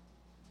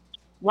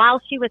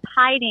 while she was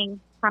hiding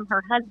from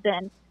her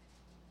husband,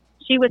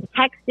 she was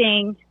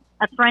texting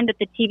a friend at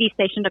the TV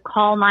station to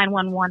call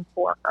 911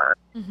 for her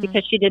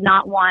because she did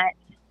not want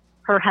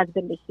her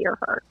husband to hear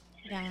her.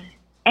 Yeah.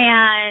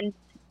 And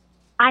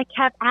I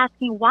kept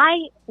asking,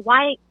 why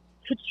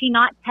could she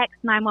not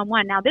text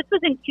 911? Now, this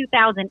was in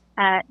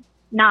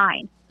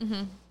 2009.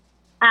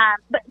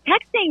 But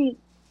texting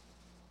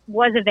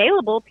was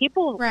available.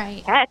 People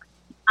text.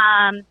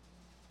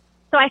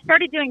 So I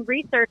started doing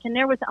research, and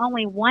there was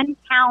only one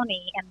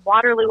county in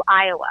Waterloo,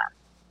 Iowa,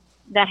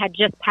 that had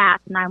just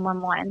passed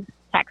 911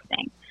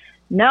 texting.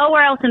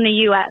 Nowhere else in the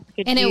U.S.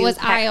 could And you it was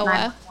text Iowa,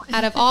 911.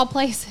 out of all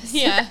places.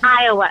 Yeah.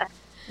 Iowa.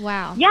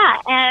 Wow.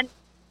 Yeah, and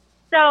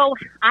so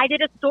I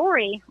did a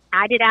story.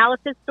 I did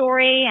Alice's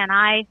story, and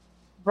I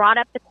brought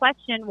up the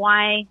question,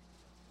 why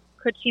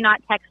could she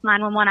not text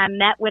 911? I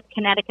met with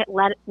Connecticut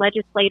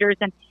legislators,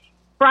 and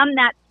from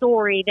that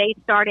story, they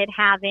started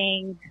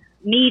having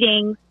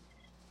meetings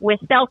with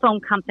cell phone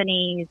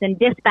companies and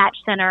dispatch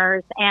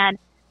centers. And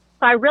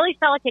so I really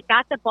felt like it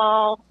got the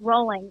ball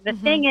rolling. The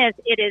thing is,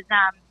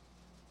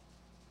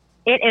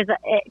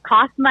 it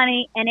costs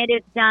money, and it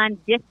is done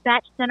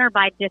dispatch center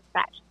by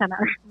dispatch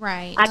center.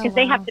 Right. Because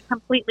they have to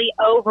completely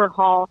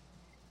overhaul.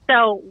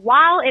 So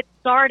while it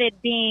started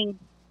being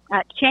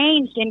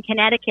changed in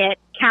Connecticut,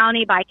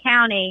 county by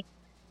county,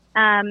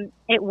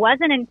 it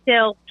wasn't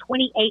until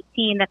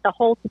 2018 that the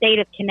whole state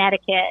of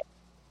Connecticut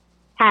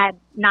had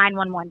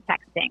 911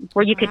 texting,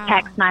 where you could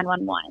text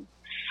 911.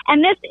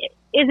 And this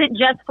isn't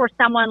just for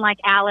someone like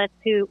Alice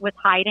who was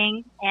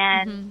hiding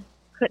and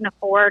couldn't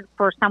afford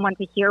for someone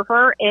to hear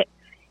her.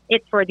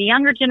 It's for the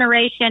younger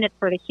generation. It's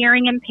for the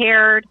hearing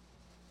impaired.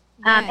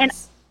 And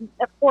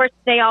of course,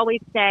 they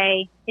always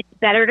say it's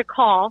better to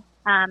call.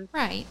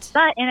 Right.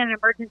 But in an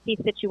emergency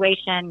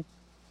situation,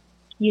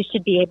 you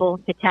should be able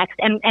to text.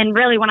 And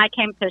really, when I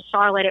came to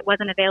Charlotte, it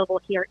wasn't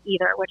available here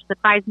either, which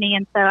surprised me.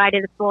 And so I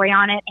did a story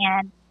on it.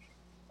 And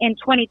in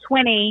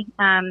 2020,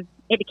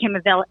 it became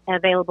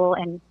available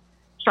in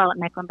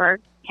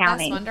Charlotte-Mecklenburg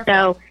County. That's wonderful.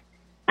 So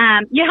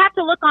you have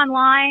to look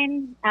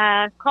online,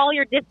 call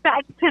your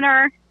dispatch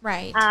center.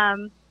 Right.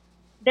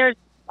 There's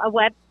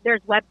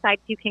websites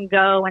you can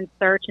go and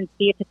search and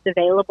see if it's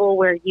available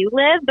where you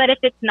live. But if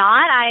it's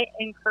not, I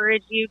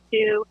encourage you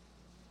to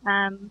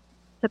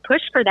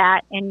push for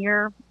that in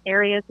your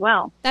area as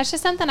well. That's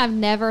just something I've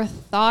never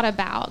thought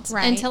about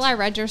Right. until I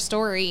read your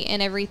story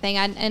and everything.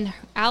 And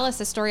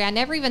Alice's story, I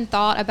never even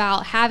thought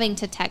about having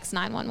to text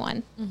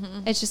 911.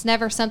 It's just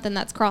never something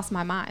that's crossed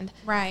my mind.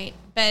 Right.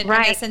 But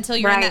I guess until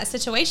you're in that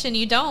situation,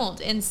 you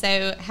don't. And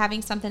so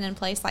having something in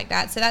place like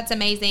that. So that's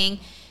amazing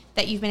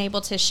that you've been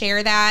able to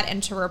share that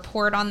and to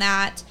report on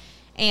that.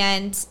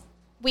 And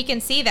we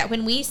can see that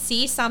when we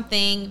see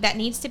something that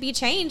needs to be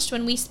changed,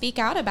 when we speak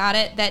out about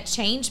it, that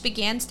change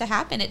begins to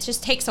happen. It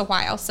just takes a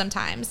while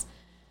sometimes.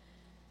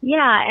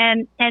 Yeah.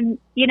 And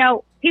you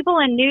know, people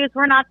in news,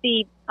 we're not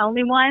the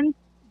only ones,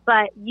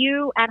 but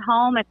you at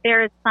home, if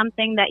there is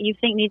something that you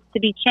think needs to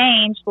be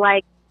changed,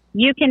 like,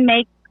 you can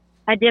make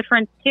a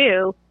difference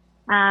too.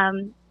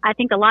 I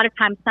think a lot of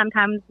times,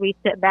 sometimes we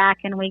sit back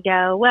and we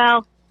go,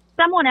 well,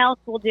 someone else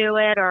will do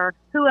it, or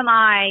who am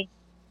I?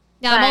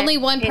 Now, I'm only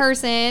one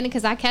person,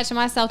 because I catch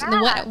myself.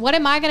 What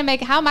am I going to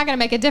make? How am I going to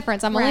make a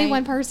difference? I'm only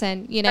one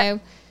person, you know.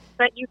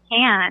 But you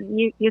can.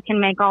 You can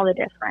make all the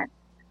difference.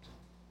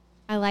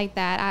 I like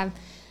that.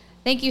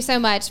 Thank you so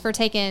much for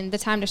taking the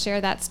time to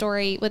share that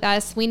story with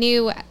us. We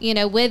knew, you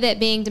know, with it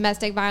being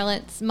Domestic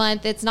Violence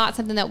Month, it's not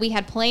something that we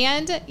had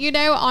planned, you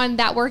know, on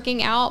that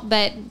working out,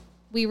 but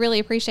we really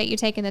appreciate you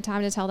taking the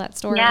time to tell that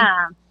story.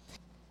 Yeah.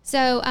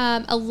 So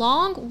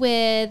along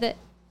with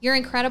your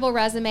incredible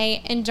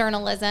resume in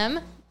journalism,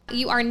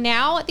 you are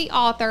now the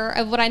author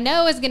of what I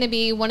know is going to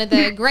be one of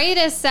the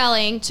greatest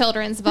selling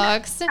children's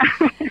books,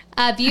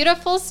 A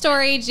Beautiful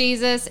Story,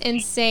 Jesus in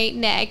St.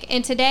 Nick.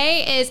 And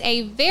today is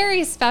a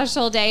very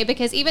special day,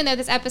 because even though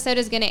this episode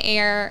is going to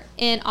air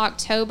in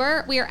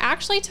October, we are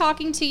actually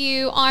talking to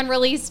you on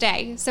release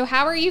day. So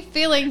how are you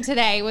feeling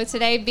today, with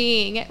today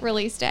being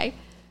release day?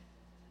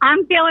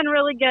 I'm feeling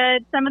really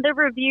good. Some of the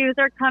reviews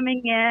are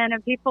coming in,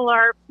 and people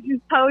are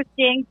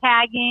posting,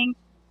 tagging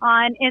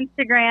on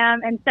Instagram.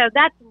 And so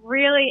that's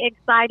really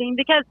exciting,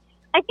 because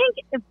I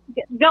think,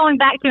 going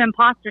back to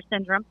imposter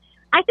syndrome,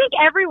 I think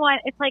everyone,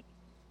 it's like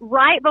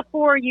right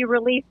before you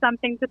release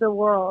something to the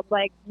world,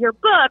 like your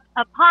book,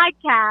 a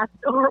podcast,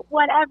 or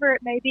whatever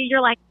it may be,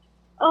 you're like,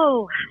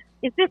 oh,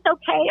 is this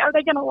okay? Are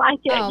they going to like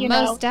it? Oh, you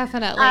most know?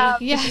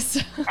 definitely.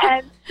 Yes.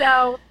 And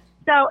so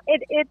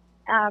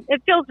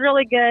it feels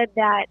really good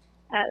that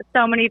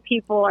so many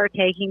people are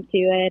taking to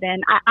it.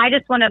 And I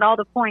just wanted all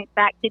to point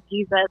back to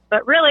Jesus,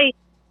 but really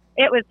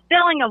it was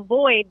filling a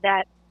void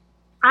that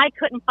I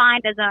couldn't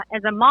find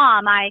as a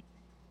mom.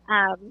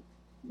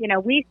 You know,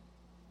 we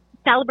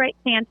celebrate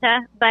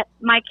Santa, but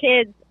my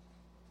kids,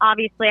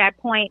 obviously I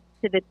point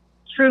to the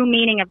true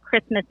meaning of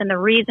Christmas, and the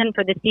reason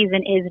for the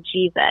season is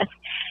Jesus.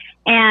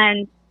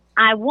 And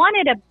I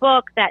wanted a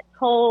book that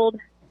told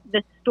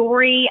the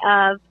story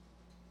of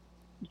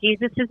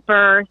Jesus's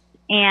birth,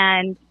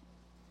 and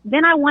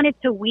then I wanted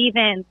to weave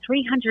in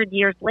 300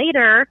 years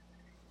later,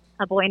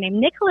 a boy named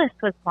Nicholas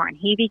was born.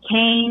 He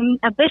became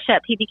a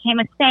bishop. He became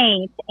a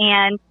saint,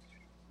 and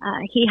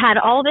he had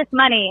all this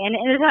money and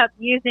ended up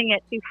using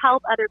it to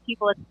help other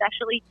people,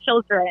 especially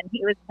children.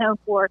 He was known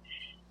for,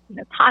 you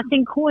know,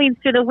 tossing coins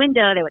through the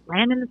window. They would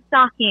land in the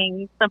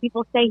stocking. Some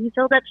people say he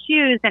filled up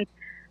shoes. And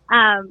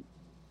I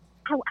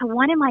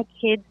wanted my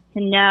kids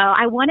to know.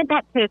 I wanted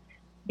that to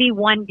be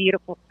one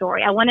beautiful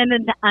story. I wanted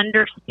them to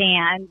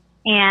understand.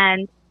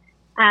 And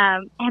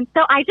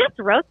so I just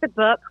wrote the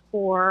book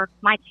for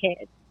my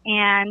kids.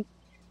 And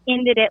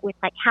ended it with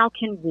like, how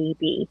can we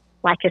be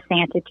like a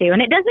Santa too?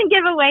 And it doesn't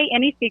give away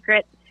any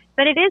secrets,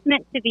 but it is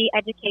meant to be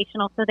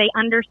educational so they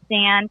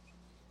understand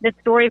the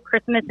story of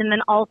Christmas and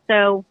then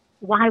also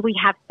why we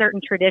have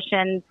certain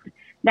traditions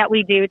that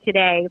we do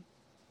today.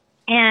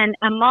 And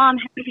a mom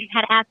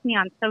had asked me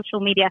on social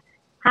media,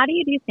 how do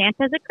you do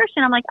Santa as a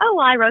Christian? I'm like, oh,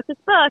 well, I wrote this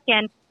book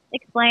and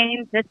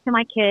explained this to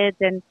my kids.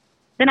 And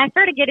then I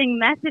started getting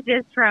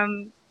messages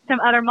from some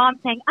other moms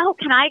saying, oh,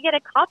 can I get a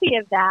copy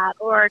of that?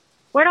 Or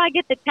where do I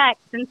get the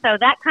text? And so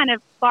that kind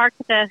of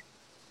sparked the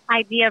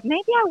idea of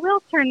maybe I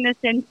will turn this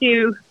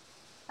into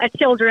a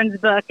children's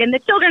book. And the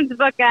children's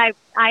book, I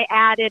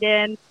added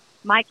in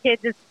my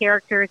kids as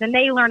characters, and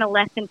they learn a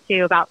lesson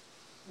too about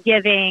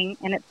giving,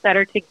 and it's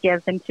better to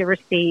give than to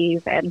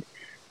receive. And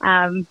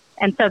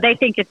so they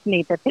think it's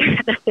neat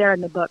that they're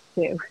in the book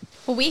too.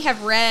 Well, we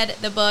have read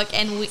the book,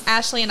 and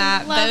Ashley and I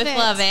both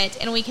love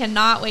it, and we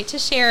cannot wait to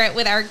share it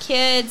with our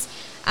kids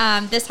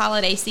this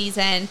holiday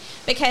season,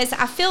 because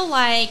I feel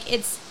like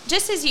it's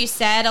just as you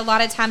said, a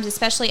lot of times,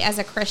 especially as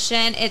a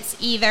Christian, it's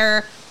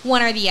either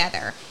one or the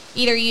other.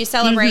 Either you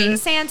celebrate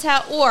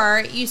Santa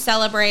or you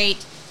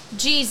celebrate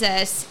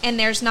Jesus, and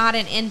there's not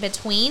an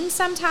in-between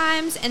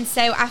sometimes. And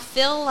so I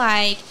feel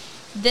like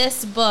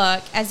this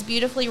book, as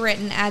beautifully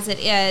written as it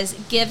is,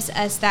 gives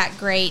us that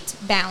great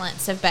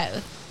balance of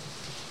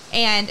both.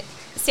 And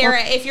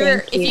Sarah, if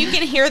you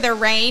can hear the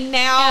rain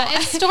now,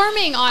 it's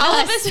storming on all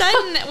us. of a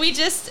sudden we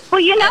just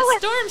a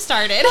storm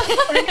started.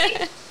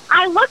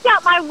 I looked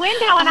out my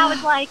window and I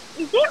was like,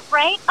 is it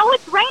rain? Oh,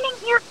 it's raining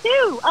here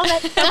too. Oh,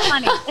 that's so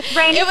funny. It's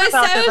raining. It was for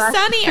both so of us.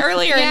 sunny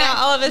earlier, and now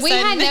all of a sudden we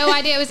had no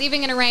idea it was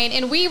even going to rain,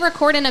 and we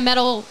record in a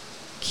metal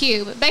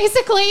cube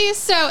basically,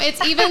 so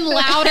it's even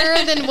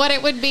louder than what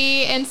it would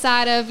be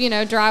inside of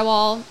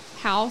drywall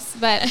house.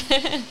 But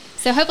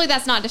so hopefully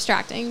that's not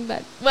distracting.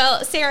 But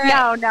well, Sarah,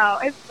 no,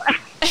 it's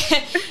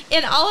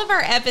in all of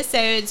our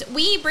episodes,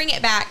 we bring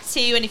it back to,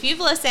 and if you've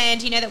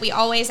listened, you know that we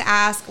always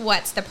ask,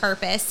 what's the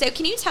purpose? So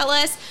can you tell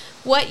us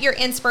what your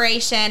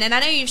inspiration, and I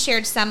know you've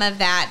shared some of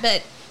that,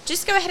 but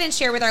just go ahead and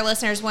share with our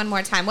listeners one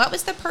more time. What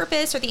was the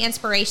purpose or the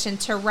inspiration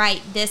to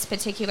write this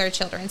particular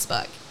children's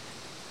book?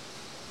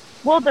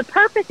 Well, the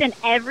purpose in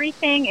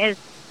everything is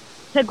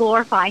to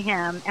glorify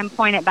him and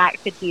point it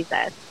back to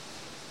Jesus.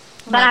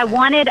 But I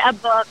wanted a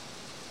book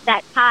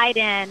that tied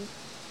in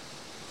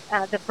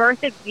the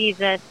birth of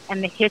Jesus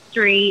and the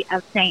history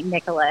of St.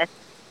 Nicholas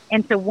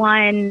into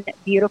one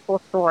beautiful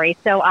story.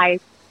 So I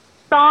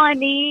saw a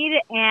need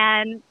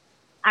and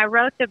I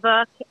wrote the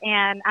book,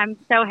 and I'm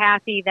so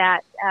happy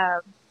that,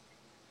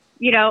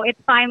 it's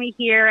finally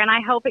here, and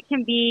I hope it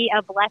can be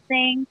a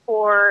blessing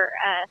for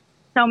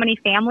so many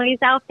families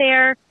out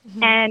there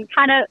and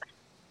kind of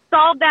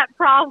solve that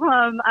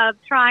problem of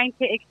trying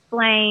to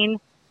explain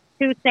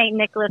who St.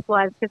 Nicholas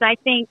was, because I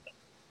think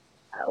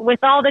with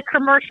all the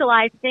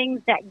commercialized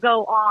things that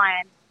go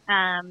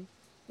on,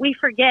 we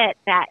forget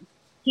that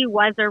he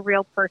was a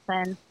real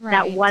person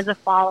that was a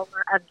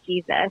follower of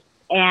Jesus,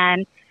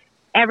 and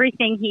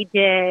everything he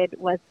did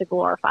was to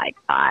glorify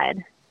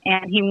God,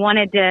 and he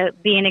wanted to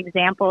be an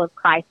example of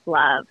Christ's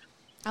love.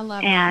 I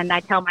love and that. I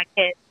tell my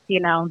kids,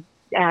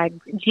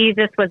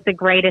 Jesus was the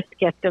greatest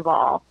gift of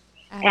all.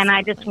 Absolutely. And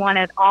I just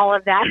wanted all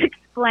of that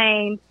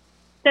explained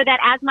so that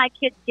as my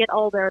kids get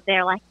older,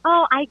 they're like,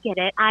 oh, I get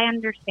it. I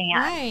understand.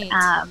 Right.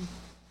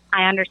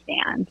 I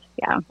understand.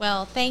 Yeah.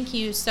 Well, thank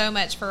you so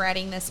much for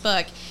writing this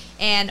book.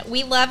 And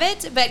we love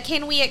it, but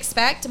can we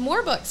expect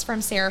more books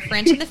from Sarah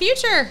French in the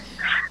future?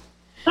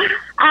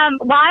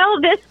 While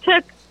this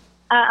took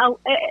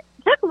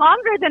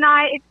longer than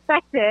I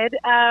expected,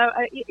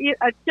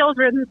 a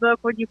children's book,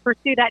 when you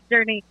pursue that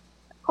journey,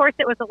 of course,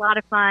 it was a lot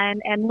of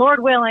fun. And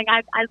Lord willing,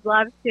 I'd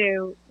love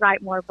to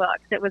write more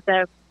books. It was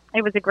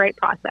a great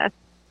process.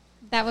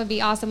 That would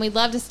be awesome. We'd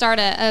love to start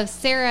a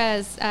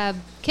Sarah's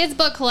kids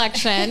book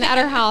collection at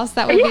her house.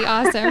 That would be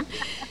awesome.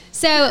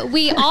 So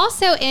we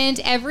also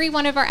end every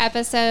one of our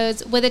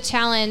episodes with a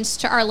challenge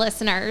to our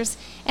listeners.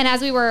 And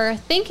as we were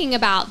thinking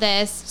about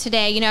this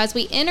today, as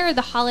we enter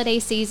the holiday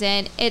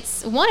season,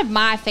 it's one of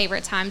my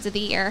favorite times of the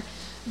year.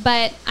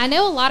 But I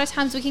know a lot of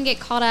times we can get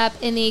caught up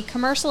in the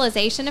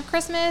commercialization of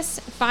Christmas,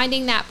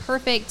 finding that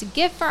perfect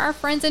gift for our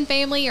friends and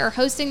family, or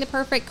hosting the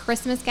perfect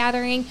Christmas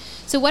gathering.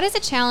 So what is a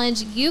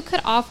challenge you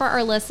could offer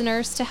our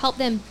listeners to help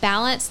them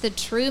balance the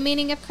true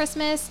meaning of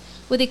Christmas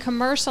with the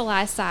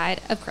commercialized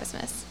side of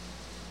Christmas?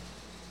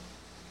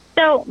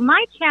 So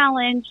my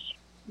challenge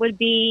would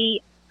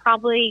be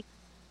probably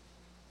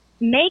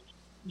make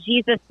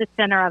Jesus the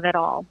center of it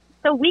all.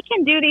 So we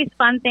can do these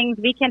fun things.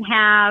 We can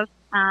have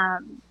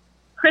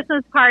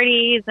Christmas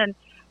parties, and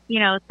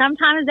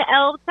sometimes the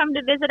elves come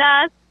to visit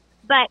us,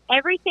 but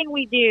everything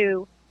we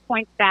do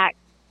points back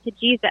to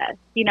Jesus.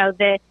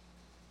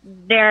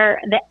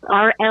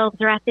 Our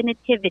elves are at the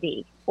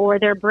nativity, or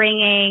they're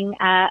bringing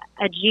a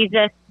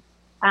Jesus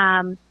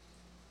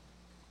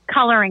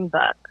coloring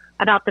book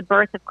about the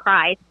birth of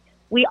Christ.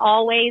 We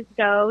always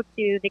go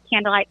to the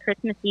Candlelight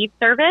Christmas Eve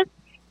service,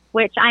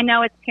 which I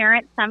know as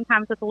parents,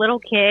 sometimes with little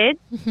kids,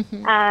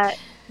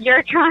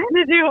 you're trying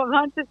to do a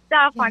bunch of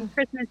stuff on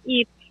Christmas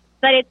Eve.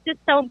 But it's just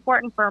so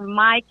important for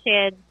my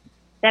kids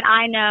that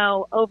I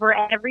know over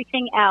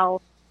everything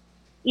else,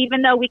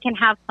 even though we can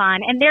have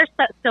fun, and they're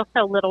still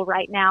so little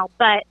right now,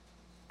 but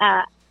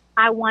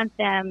I want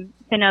them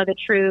to know the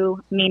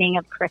true meaning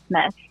of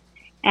Christmas.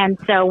 And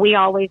so we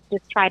always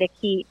just try to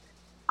keep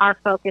our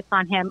focus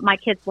on him. My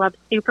kids love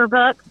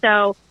Superbook,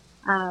 so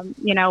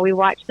we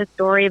watch the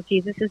story of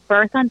Jesus'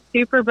 birth on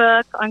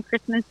Superbook on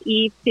Christmas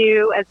Eve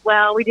too, as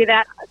well. We do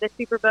that, the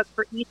Superbook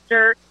for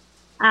Easter.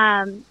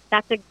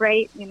 That's a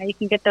great, you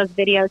can get those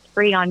videos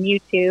free on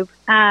YouTube.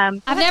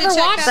 I've never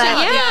watched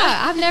it.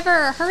 Yeah, I've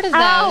never heard of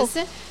those.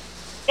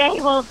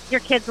 Your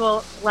kids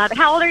will love it.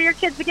 How old are your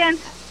kids again?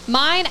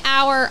 Mine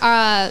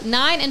are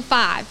 9 and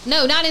 5.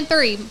 No, 9 and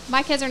 3.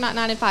 My kids are not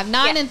 9 and 5.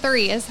 9 and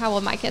 3 is how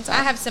old my kids are.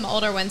 I have some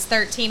older ones,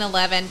 13,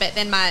 11, but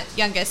then my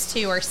youngest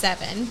 2 are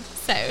 7.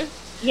 So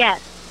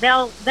yes,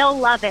 they'll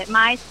love it.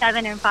 My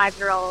 7 and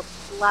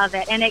 5-year-olds love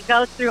it, and it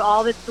goes through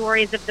all the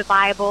stories of the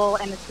Bible,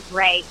 and it's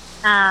great.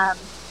 I'll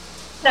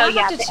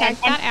have to check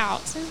that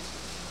out.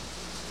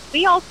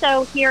 We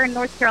also here in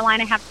North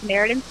Carolina have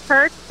Samaritan's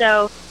Purse,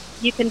 so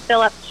you can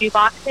fill up shoe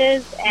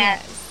boxes,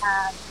 and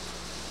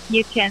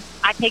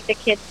I take the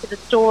kids to the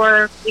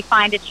store. We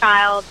find a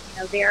child,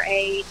 their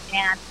age,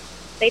 and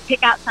they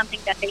pick out something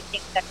that they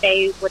think that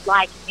they would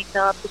like, and we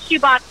fill up the shoe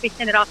box. We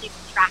send it off. You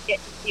can track it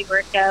and see where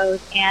it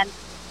goes. And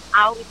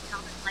I always tell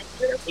them,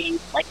 you're being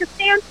like a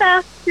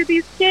Santa to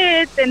these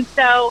kids. And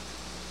so,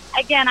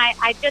 again,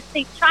 I just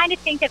think trying to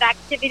think of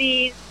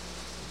activities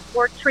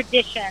or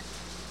traditions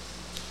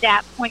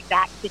that point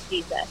back to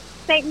Jesus.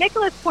 St.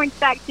 Nicholas points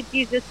back to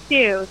Jesus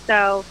too.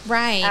 So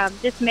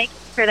just making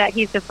sure that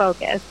he's the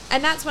focus.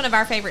 And that's one of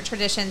our favorite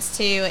traditions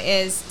too,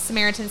 is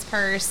Samaritan's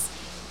Purse,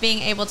 being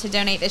able to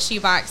donate the shoe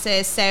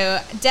boxes. So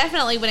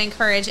definitely would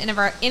encourage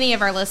any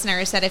of our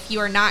listeners that if you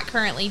are not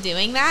currently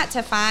doing that,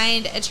 to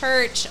find a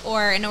church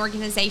or an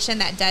organization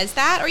that does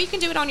that, or you can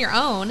do it on your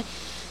own,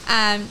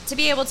 to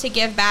be able to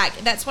give back.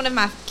 That's one of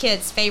my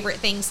kids' favorite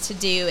things to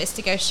do, is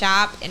to go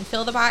shop and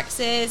fill the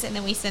boxes, and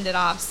then we send it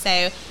off.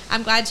 So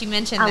I'm glad you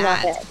mentioned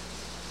that. I love it.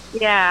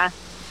 Yeah.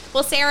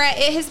 Well, Sarah,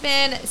 it has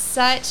been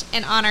such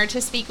an honor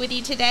to speak with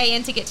you today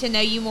and to get to know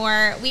you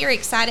more. We are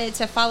excited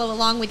to follow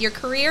along with your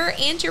career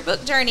and your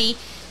book journey.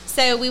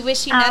 So we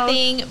wish you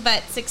nothing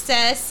but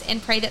success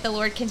and pray that the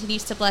Lord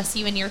continues to bless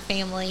you and your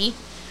family.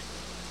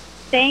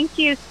 Thank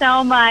you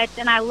so much.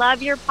 And I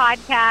love your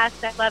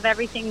podcast. I love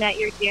everything that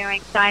you're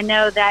doing. So I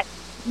know that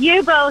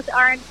you both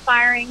are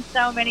inspiring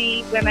so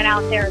many women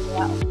out there as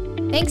well.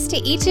 Thanks to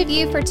each of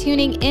you for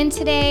tuning in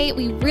today.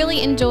 We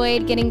really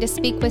enjoyed getting to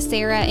speak with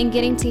Sarah and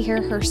getting to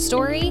hear her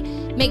story.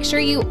 Make sure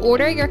you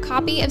order your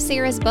copy of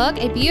Sarah's book,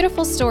 A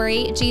Beautiful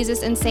Story,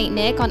 Jesus and St.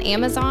 Nick, on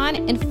Amazon,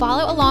 and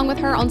follow along with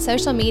her on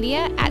social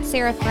media at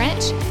Sarah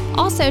French.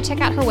 Also,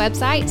 check out her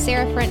website,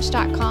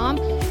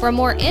 sarahfrench.com, for a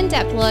more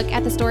in-depth look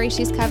at the story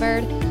she's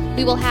covered.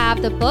 We will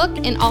have the book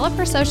and all of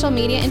her social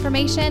media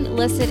information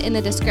listed in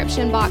the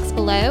description box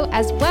below,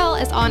 as well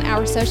as on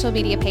our social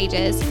media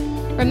pages.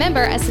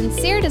 Remember, a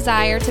sincere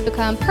desire to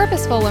become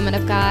purposeful women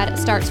of God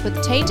starts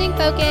with changing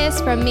focus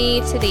from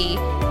me to thee.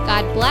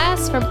 God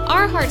bless from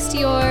our hearts to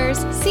yours.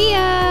 See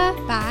ya.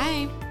 Bye.